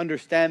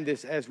understand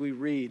this as we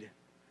read.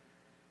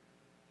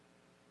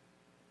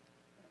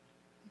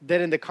 That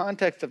in the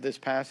context of this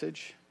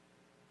passage,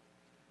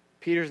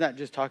 Peter's not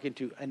just talking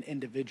to an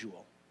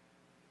individual,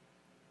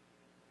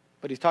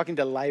 but he's talking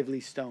to lively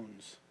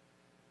stones.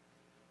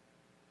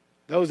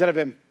 Those that have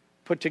been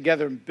put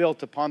together and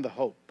built upon the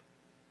hope.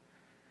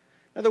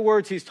 In other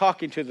words, he's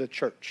talking to the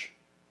church.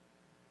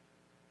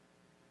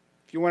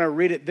 If you want to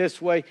read it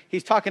this way,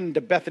 he's talking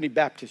to Bethany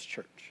Baptist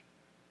Church.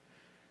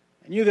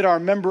 And you that are a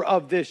member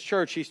of this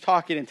church, he's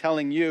talking and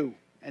telling you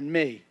and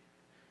me,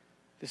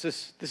 this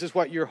is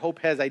what your hope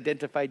has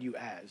identified you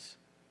as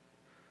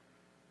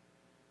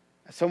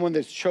someone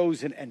that's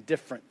chosen and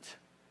different.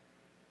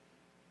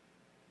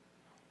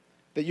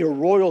 That you're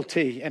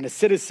royalty and a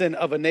citizen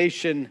of a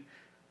nation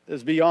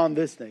that's beyond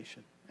this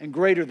nation and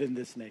greater than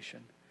this nation.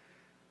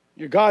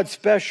 You're God's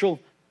special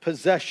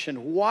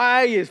possession.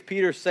 Why is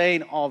Peter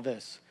saying all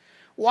this?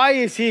 Why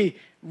is he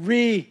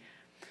redefining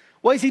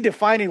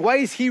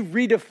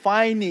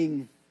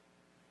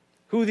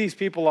who these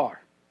people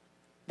are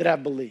that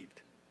have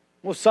believed?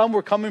 Well, some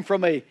were coming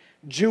from a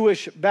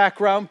Jewish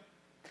background,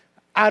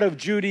 out of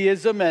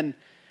Judaism, and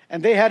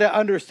they had to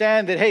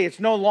understand that, hey, it's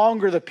no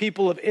longer the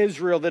people of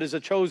Israel that is a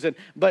chosen,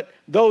 but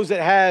those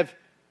that have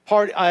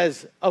part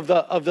as of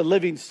the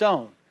living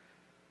stone.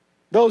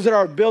 Those that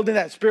are building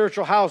that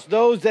spiritual house,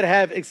 those that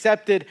have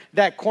accepted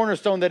that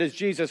cornerstone that is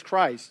Jesus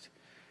Christ.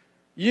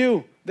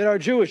 You that are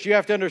Jewish, you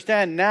have to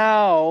understand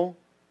now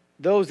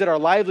those that are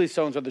lively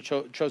stones are the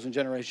chosen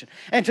generation.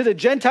 And to the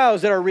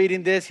Gentiles that are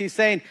reading this, he's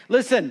saying,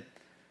 listen,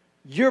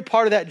 you're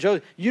part of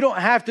that. You don't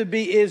have to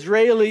be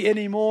Israeli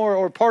anymore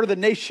or part of the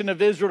nation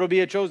of Israel to be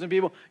a chosen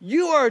people.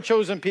 You are a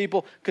chosen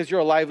people because you're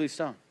a lively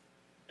stone.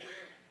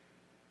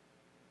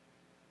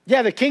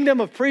 Yeah, the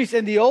kingdom of priests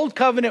in the old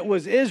covenant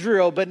was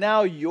Israel, but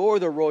now you're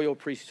the royal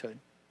priesthood.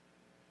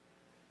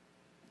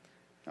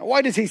 Now,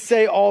 why does he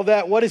say all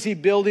that? What is he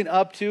building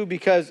up to?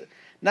 Because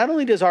not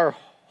only does our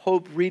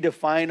hope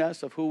redefine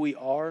us of who we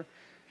are,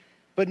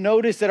 but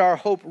notice that our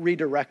hope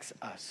redirects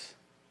us.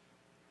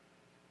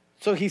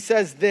 So he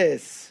says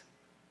this,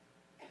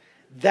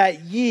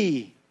 that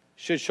ye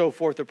should show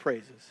forth the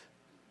praises.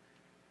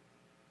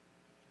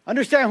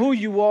 Understand who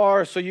you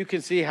are so you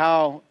can see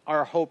how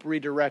our hope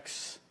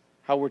redirects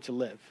how we're to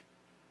live.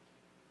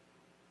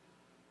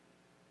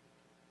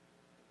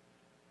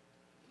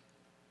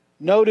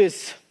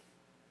 Notice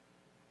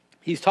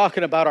he's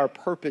talking about our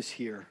purpose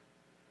here.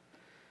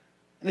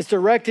 And it's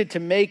directed to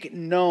make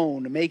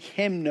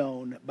him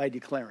known by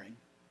declaring.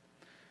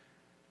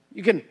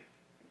 You can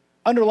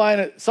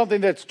underline something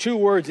that's two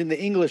words in the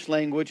English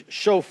language,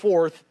 show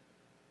forth,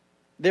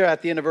 there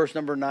at the end of verse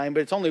number 9,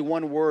 but it's only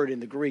one word in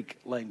the Greek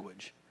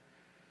language.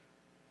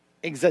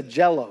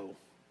 Exagelo.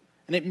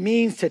 And it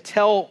means to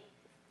tell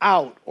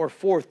out or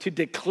forth, to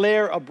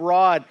declare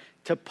abroad,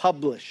 to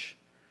publish.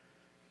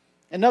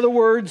 In other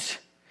words,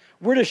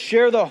 we're to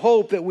share the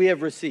hope that we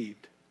have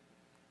received.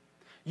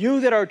 You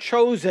that are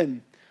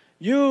chosen,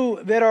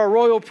 you that are a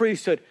royal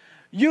priesthood,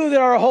 you that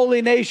are a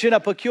holy nation,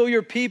 a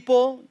peculiar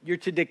people, you're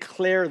to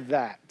declare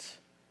that.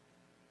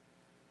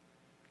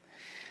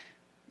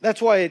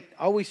 That's why it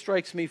always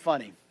strikes me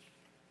funny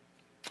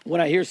when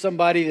I hear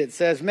somebody that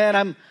says,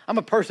 man, I'm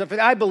a person,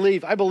 I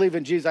believe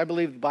in Jesus, I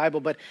believe the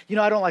Bible, but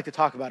I don't like to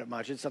talk about it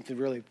much. It's something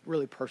really,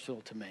 really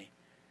personal to me.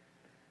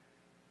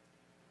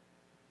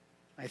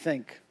 I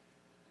think,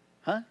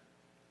 huh?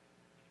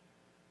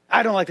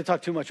 I don't like to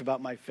talk too much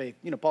about my faith.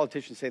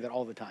 Politicians say that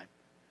all the time.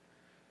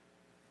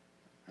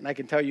 And I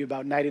can tell you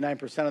about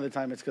 99% of the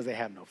time it's because they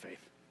have no faith.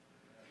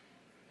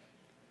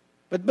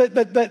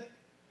 But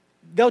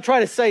they'll try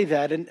to say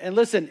that. And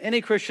listen,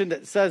 any Christian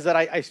that says that,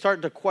 I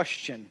start to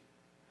question,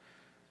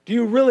 do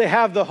you really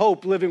have the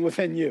hope living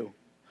within you?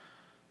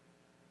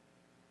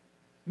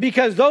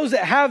 Because those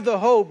that have the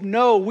hope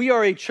know we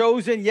are a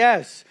chosen,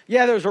 yes.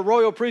 Yeah, there's a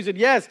royal priesthood.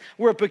 Yes,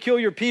 we're a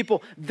peculiar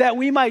people that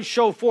we might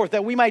show forth,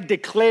 that we might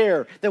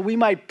declare, that we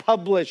might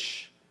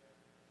publish.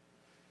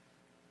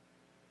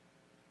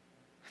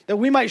 That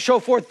we might show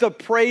forth the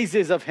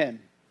praises of him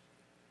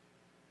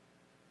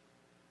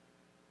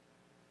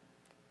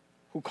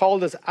who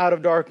called us out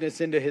of darkness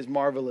into his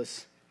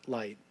marvelous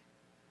light.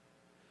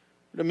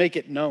 To make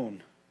it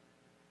known.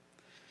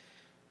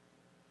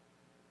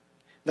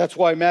 That's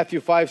why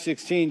Matthew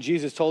 5:16,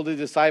 Jesus told his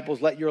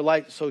disciples, let your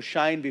light so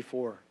shine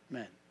before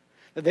men,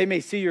 that they may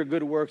see your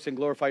good works and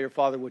glorify your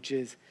Father which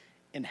is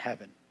in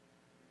heaven.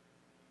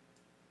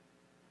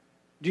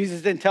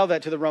 Jesus didn't tell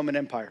that to the Roman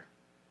Empire.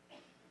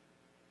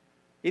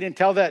 He didn't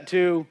tell that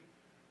to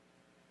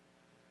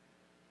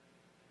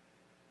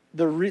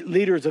the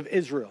leaders of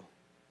Israel.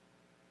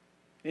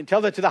 He didn't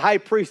tell that to the high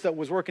priest that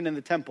was working in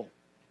the temple.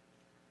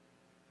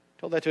 He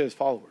told that to his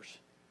followers.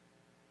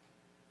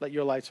 Let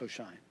your light so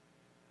shine.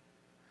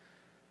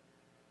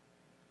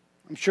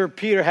 I'm sure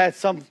Peter had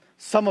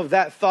some of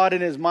that thought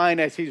in his mind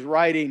as he's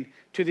writing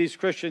to these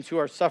Christians who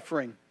are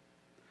suffering.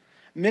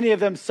 Many of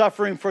them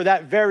suffering for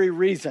that very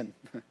reason.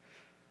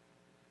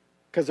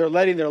 Because they're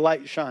letting their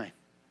light shine.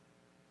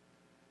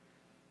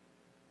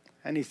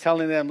 And he's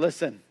telling them,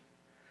 listen,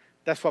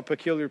 that's what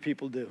peculiar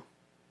people do.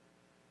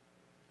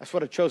 That's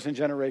what a chosen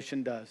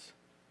generation does.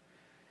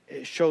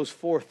 It shows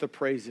forth the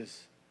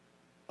praises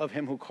of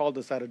him who called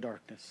us out of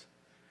darkness.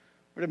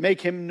 We're to make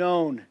him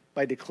known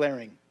by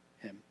declaring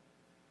him.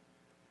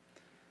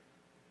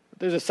 But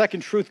there's a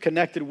second truth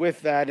connected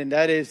with that, and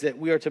that is that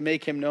we are to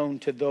make him known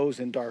to those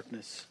in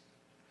darkness.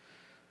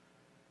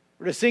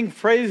 We're to sing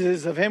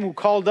praises of him who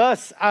called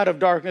us out of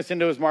darkness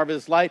into his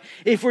marvelous light.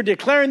 If we're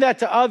declaring that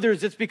to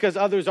others, it's because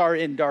others are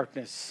in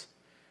darkness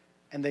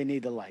and they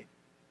need the light.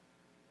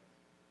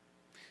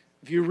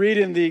 If you read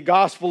in the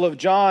Gospel of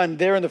John,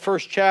 there in the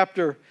first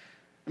chapter,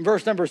 in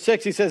verse number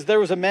 6, he says, there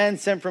was a man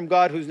sent from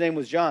God whose name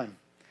was John.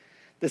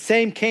 The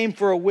same came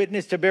for a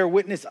witness, to bear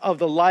witness of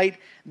the light,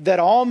 that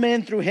all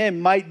men through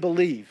him might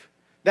believe.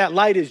 That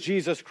light is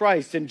Jesus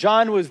Christ. And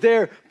John was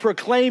there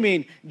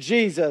proclaiming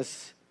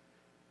Jesus.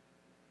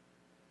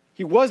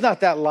 He was not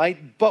that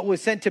light, but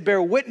was sent to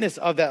bear witness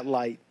of that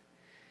light.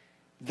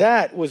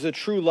 That was the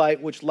true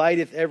light, which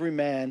lighteth every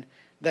man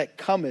that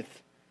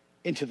cometh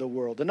into the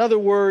world. In other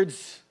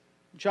words,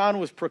 John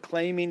was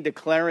proclaiming,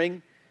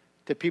 declaring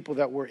to people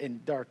that were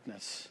in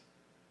darkness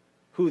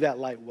who that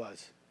light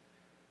was.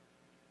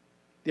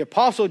 The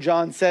Apostle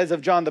John says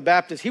of John the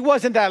Baptist, he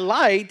wasn't that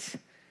light,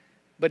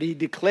 but he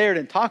declared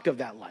and talked of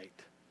that light.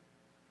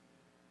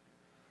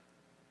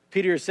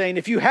 Peter is saying,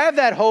 if you have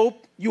that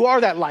hope, you are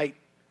that light.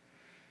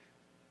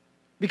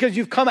 Because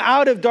you've come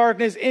out of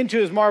darkness into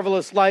his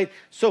marvelous light.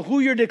 So who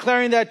you're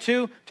declaring that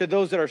to? To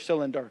those that are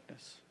still in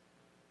darkness.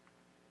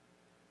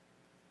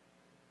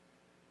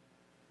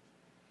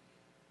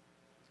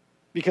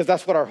 Because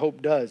that's what our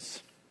hope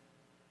does.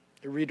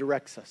 It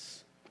redirects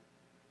us.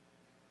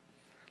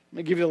 Let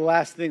me give you the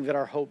last thing that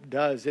our hope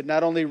does. It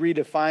not only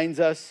redefines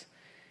us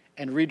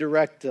and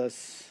redirects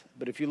us,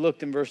 but if you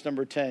looked in verse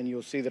number 10,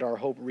 you'll see that our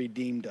hope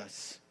redeemed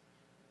us.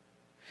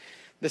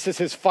 This is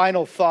his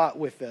final thought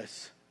with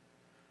this.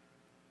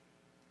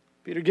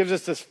 Peter gives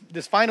us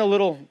this final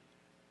little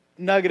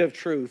nugget of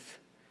truth.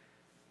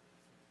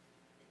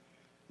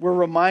 We're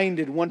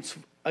reminded once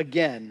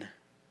again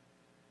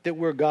that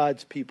we're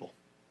God's people.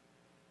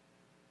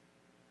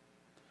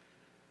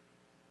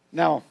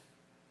 Now,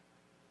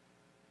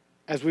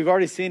 as we've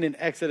already seen in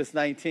Exodus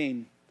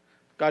 19,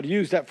 God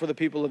used that for the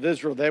people of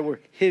Israel. They were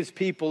his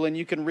people, and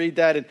you can read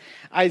that in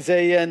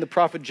Isaiah and the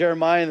prophet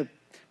Jeremiah and the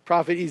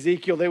prophet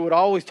Ezekiel. They would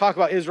always talk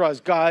about Israel as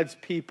God's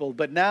people.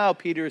 But now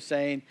Peter is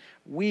saying,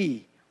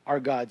 we are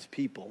God's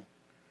people.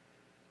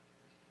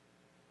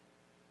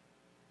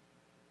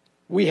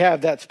 We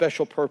have that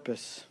special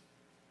purpose.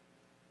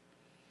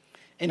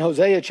 In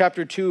Hosea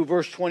chapter 2,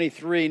 verse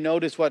 23,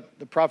 notice what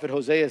the prophet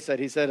Hosea said.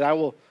 He said, I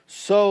will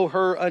sow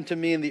her unto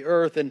me in the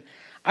earth, and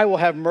I will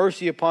have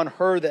mercy upon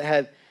her that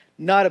had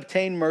not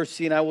obtained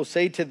mercy. And I will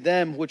say to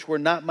them which were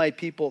not my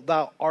people,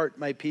 thou art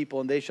my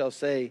people. And they shall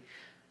say,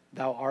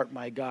 thou art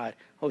my God.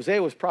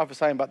 Hosea was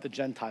prophesying about the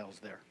Gentiles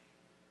there.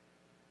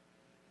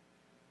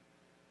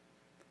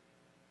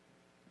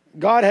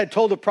 God had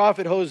told the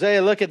prophet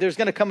Hosea, look, there's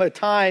going to come a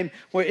time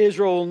where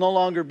Israel will no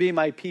longer be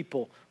my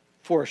people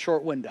for a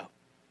short window.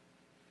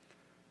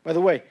 By the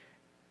way,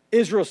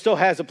 God still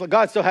has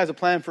a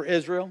plan for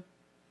Israel.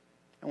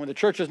 And when the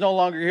church is no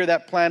longer here,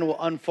 that plan will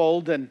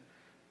unfold and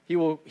he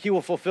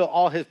will fulfill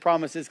all his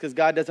promises, because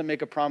God doesn't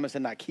make a promise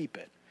and not keep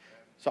it.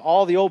 So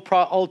all the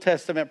Old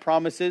Testament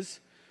promises,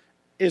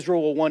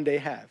 Israel will one day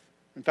have.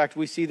 In fact,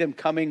 we see them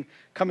coming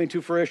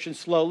to fruition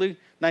slowly.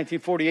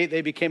 1948,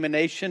 they became a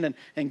nation,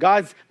 and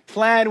God's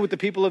plan with the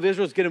people of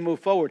Israel is going to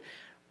move forward.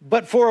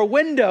 But for a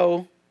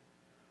window,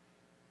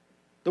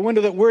 the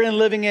window that we're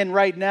living in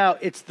right now,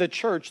 it's the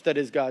church that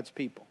is God's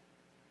people.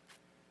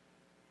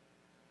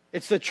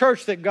 It's the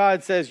church that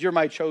God says, you're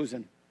my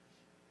chosen.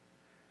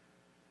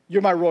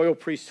 You're my royal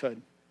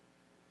priesthood.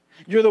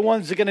 You're the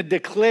ones that are going to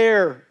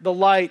declare the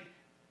light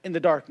in the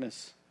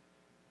darkness.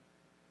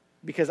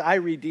 Because I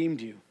redeemed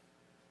you.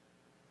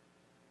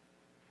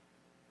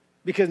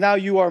 Because now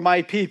you are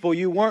my people.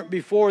 You weren't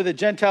before. The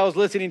Gentiles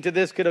listening to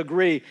this could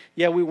agree,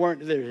 yeah, we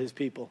weren't there, his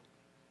people.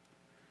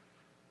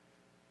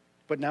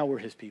 But now we're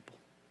his people.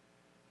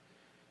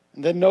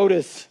 And then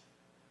notice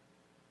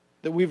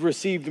that we've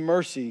received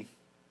mercy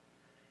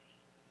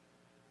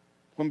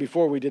when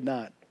before we did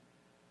not.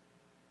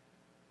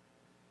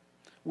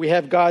 We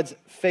have God's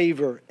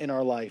favor in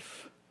our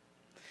life.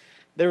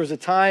 There was a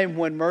time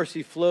when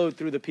mercy flowed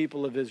through the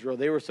people of Israel.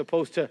 They were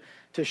supposed to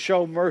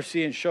show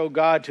mercy and show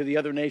God to the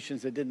other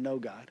nations that didn't know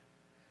God.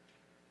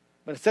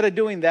 But instead of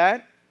doing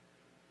that,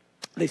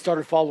 they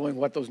started following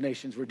what those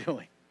nations were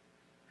doing.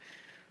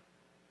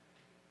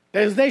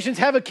 Those nations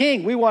have a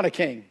king. We want a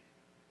king.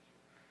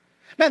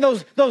 Man,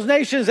 those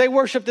nations, they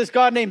worship this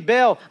God named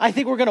Baal. I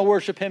think we're going to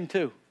worship him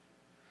too.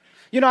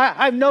 You know,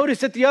 I've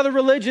noticed that the other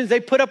religions, they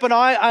put up an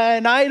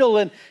idol,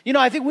 and, you know,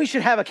 I think we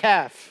should have a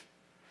calf.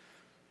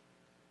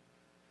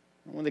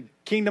 When the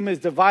kingdom is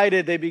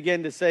divided, they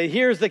begin to say,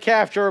 here's the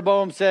calf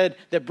Jeroboam said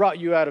that brought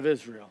you out of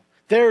Israel.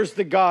 There's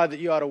the God that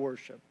you ought to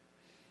worship.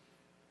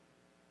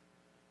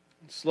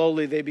 And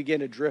slowly they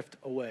begin to drift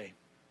away.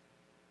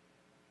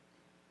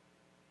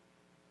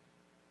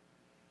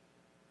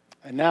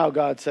 And now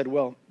God said,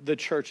 well, the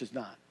church is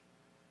not.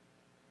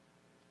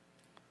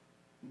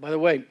 By the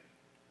way,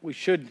 we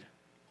should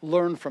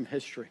learn from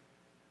history.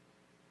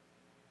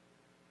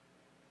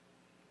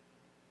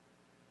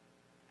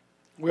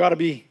 We ought to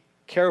be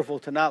careful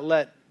to not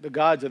let the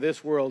gods of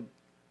this world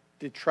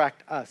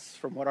detract us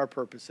from what our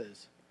purpose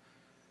is.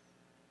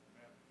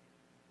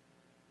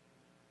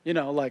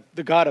 like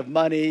the God of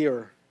money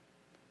or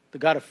the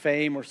God of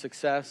fame or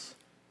success.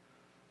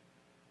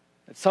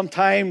 That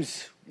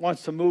sometimes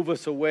wants to move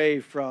us away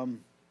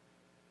from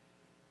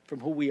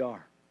who we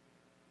are,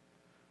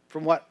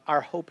 from what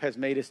our hope has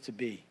made us to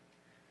be,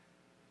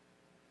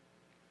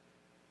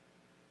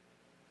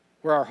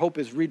 where our hope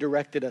has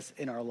redirected us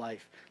in our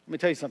life. Let me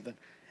tell you something.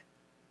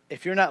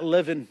 If you're not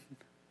living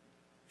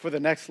for the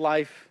next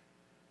life,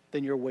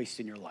 then you're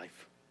wasting your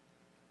life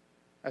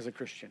as a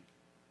Christian.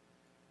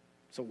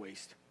 It's a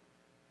waste.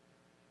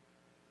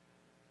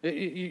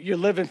 You're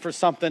living for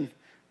something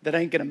that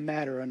ain't going to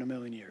matter in a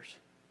million years.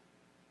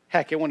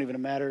 Heck, it won't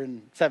even matter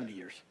in 70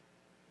 years.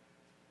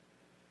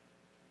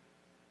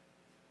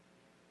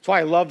 That's why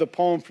I love the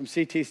poem from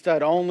C.T.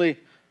 Studd. Only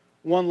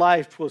one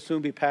life will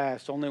soon be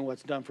passed. Only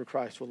what's done for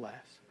Christ will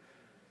last.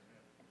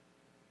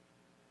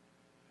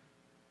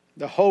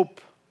 The hope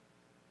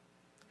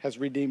has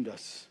redeemed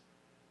us.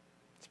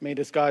 It's made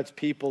us God's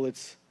people.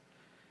 It's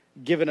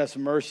given us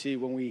mercy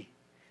when we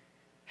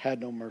had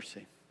no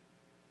mercy.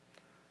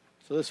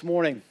 So this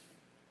morning,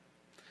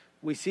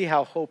 we see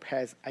how hope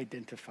has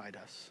identified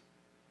us.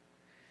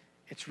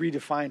 It's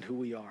redefined who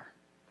we are.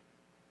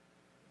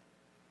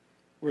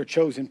 We're a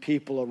chosen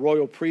people, a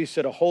royal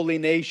priesthood, a holy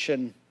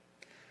nation,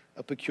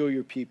 a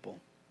peculiar people.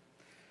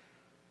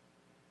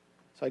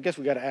 So I guess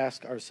we got to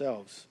ask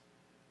ourselves,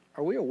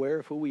 are we aware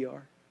of who we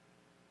are?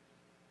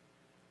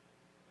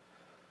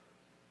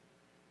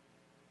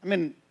 I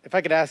mean, if I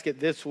could ask it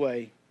this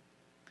way,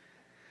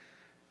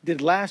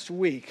 did last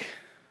week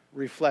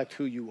reflect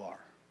who you are?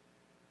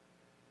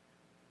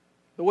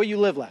 The way you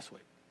lived last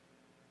week,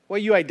 the way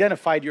you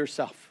identified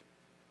yourself,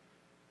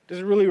 does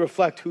it really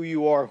reflect who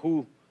you are,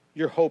 who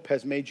your hope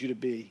has made you to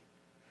be?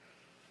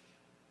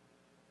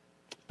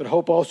 But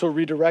hope also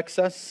redirects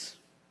us.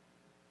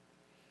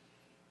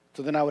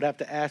 So then I would have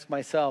to ask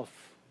myself,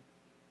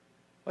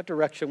 what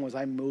direction was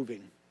I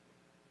moving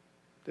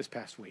this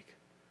past week?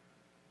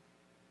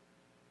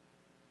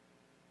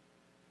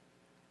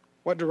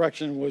 What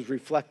direction was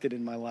reflected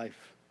in my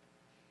life?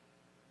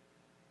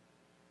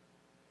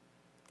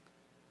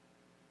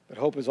 But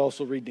hope has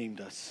also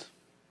redeemed us.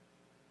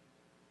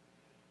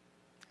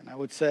 And I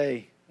would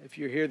say, if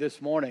you're here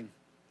this morning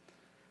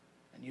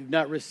and you've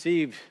not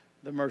received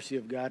the mercy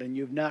of God and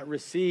you've not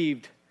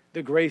received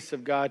the grace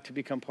of God to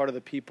become part of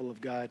the people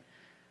of God,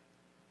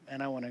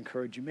 and I want to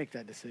encourage you, make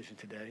that decision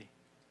today.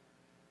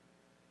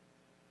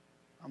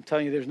 I'm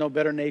telling you, there's no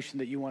better nation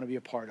that you want to be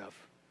a part of.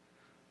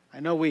 I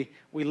know we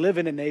live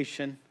in a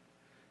nation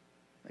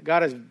that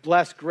God has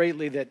blessed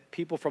greatly, that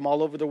people from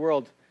all over the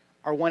world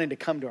are wanting to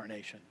come to our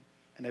nation.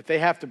 And if they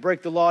have to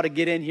break the law to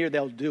get in here,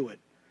 they'll do it.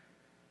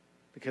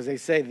 Because they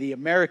say the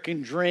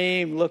American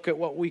dream, look at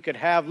what we could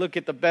have, look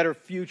at the better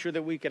future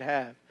that we could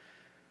have.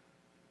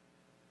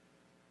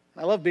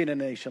 I love being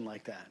in a nation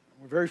like that.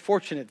 We're very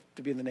fortunate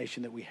to be in the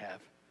nation that we have.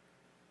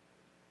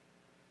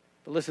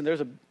 But listen,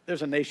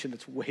 there's a nation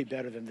that's way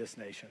better than this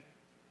nation.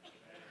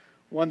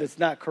 One that's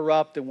not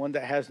corrupt and one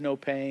that has no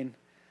pain.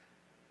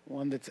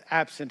 One that's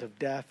absent of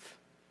death.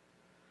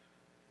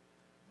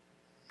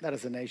 That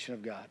is the nation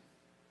of God.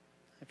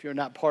 If you're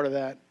not part of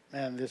that,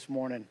 man, this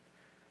morning,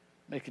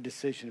 make a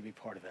decision to be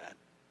part of that.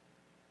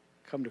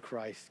 Come to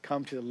Christ.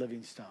 Come to the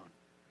living stone.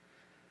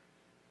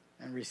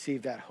 And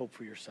receive that hope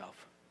for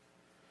yourself.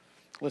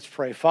 Let's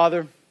pray.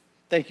 Father,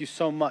 thank you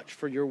so much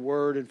for your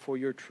word and for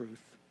your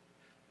truth.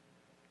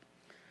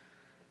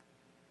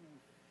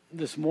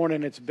 This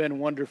morning it's been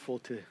wonderful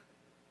to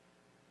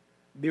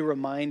be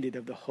reminded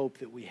of the hope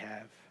that we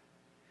have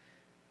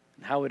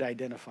and how it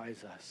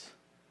identifies us.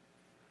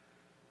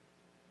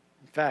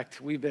 In fact,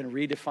 we've been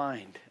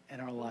redefined in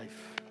our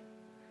life.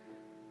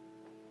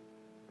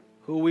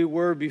 Who we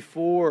were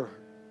before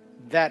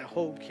that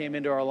hope came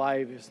into our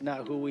life is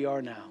not who we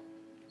are now.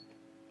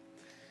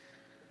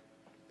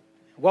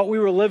 What we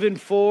were living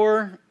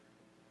for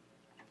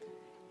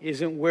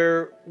isn't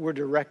where we're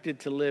directed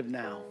to live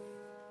now.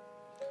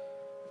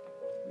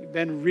 We've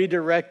been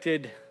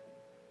redirected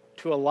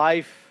to a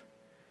life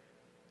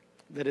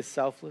that is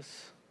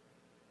selfless,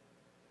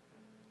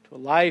 to a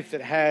life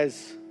that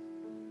has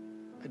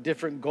a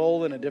different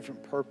goal and a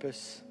different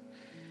purpose.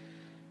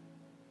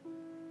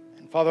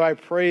 And Father, I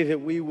pray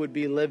that we would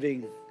be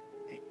living,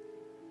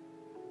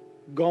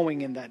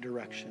 going in that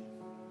direction.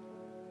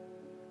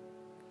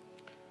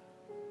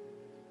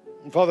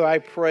 And Father, I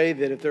pray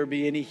that if there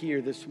be any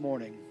here this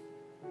morning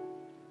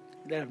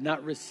that have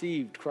not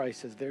received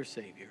Christ as their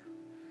Savior,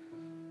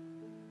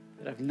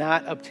 that have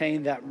not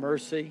obtained that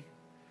mercy,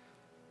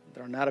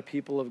 that are not a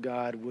people of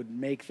God, would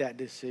make that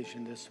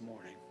decision this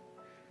morning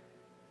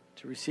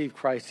to receive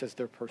Christ as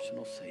their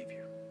personal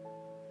Savior.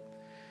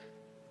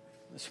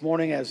 This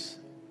morning, as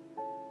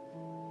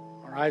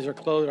our eyes are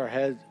closed, our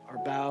heads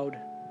are bowed,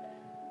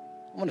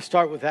 I want to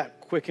start with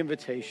that quick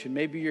invitation.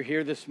 Maybe you're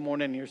here this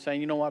morning and you're saying,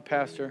 you know what,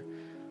 Pastor?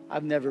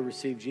 I've never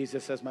received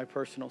Jesus as my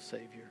personal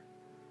Savior.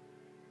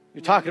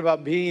 You're talking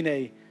about being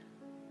a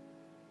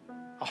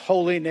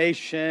holy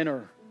nation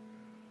or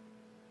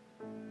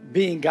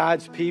being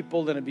God's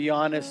people. And to be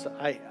honest,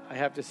 I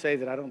have to say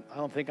that I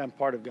don't think I'm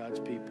part of God's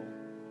people.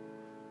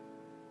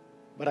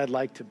 but I'd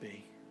like to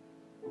be.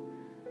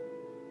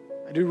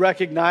 I do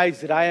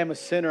recognize that I am a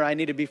sinner. I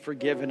need to be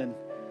forgiven, and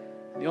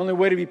the only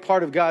way to be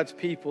part of God's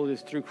people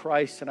is through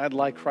Christ, and I'd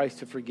like Christ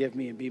to forgive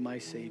me and be my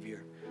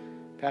Savior.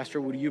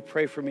 Pastor, would you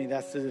pray for me?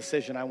 That's the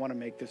decision I want to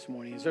make this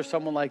morning. Is there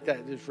someone like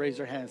that? Just raise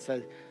their hand and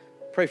say,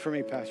 pray for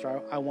me,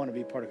 Pastor. I want to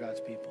be part of God's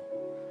people.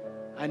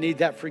 I need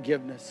that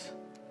forgiveness.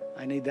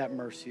 I need that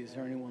mercy. Is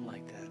there anyone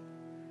like that?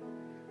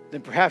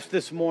 Then perhaps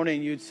this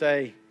morning you'd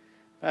say,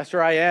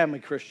 Pastor, I am a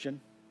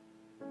Christian.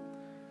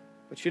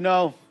 But you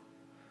know,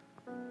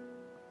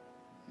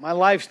 my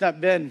life's not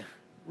been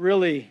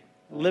really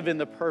living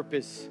the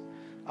purpose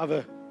of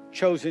a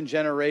chosen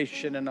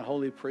generation and a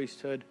holy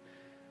priesthood.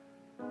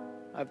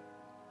 I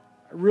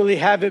really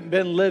haven't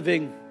been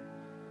living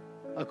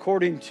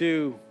according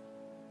to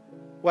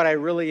what I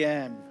really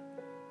am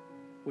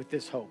with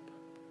this hope.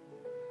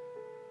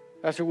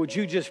 Pastor, would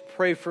you just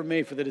pray for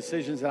me for the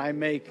decisions that I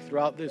make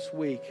throughout this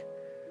week?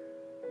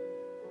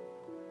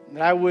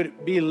 That I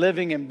would be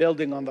living and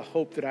building on the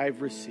hope that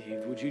I've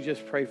received. Would you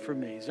just pray for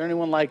me? Is there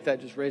anyone like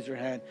that? Just raise your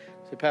hand.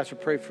 Say, Pastor,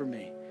 pray for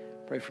me.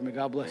 Pray for me.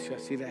 God bless you. I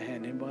see that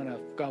hand. Anyone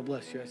else? God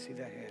bless you. I see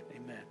that hand.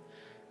 Amen.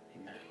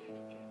 Amen.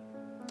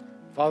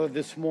 Father,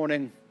 this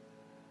morning,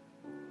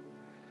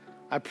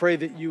 I pray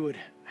that you would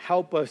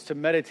help us to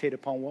meditate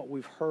upon what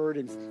we've heard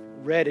and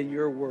read in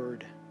your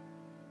word.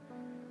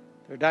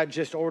 They're not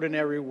just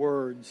ordinary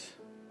words,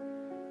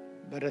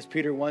 but as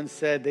Peter once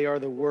said, they are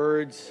the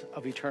words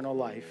of eternal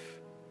life,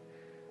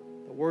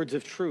 the words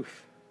of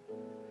truth.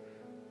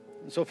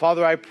 And so,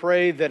 Father, I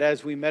pray that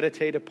as we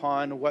meditate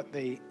upon what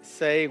they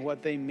say,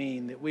 what they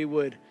mean, that we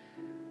would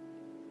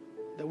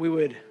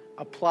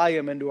apply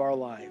them into our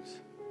lives.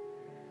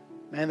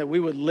 Man, that we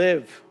would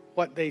live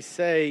what they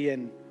say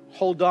and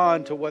hold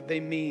on to what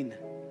they mean.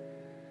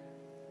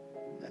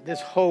 That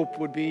this hope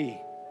would be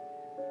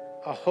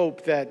a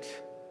hope that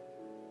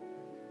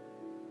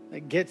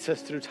gets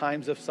us through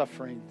times of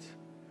sufferings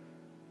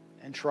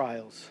and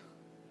trials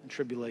and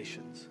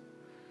tribulations.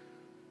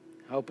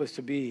 Help us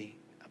to be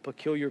a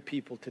peculiar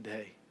people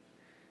today,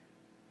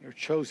 your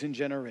chosen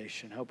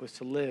generation. Help us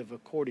to live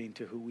according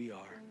to who we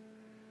are.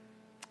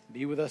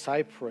 Be with us,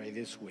 I pray,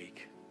 this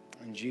week.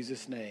 In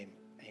Jesus' name.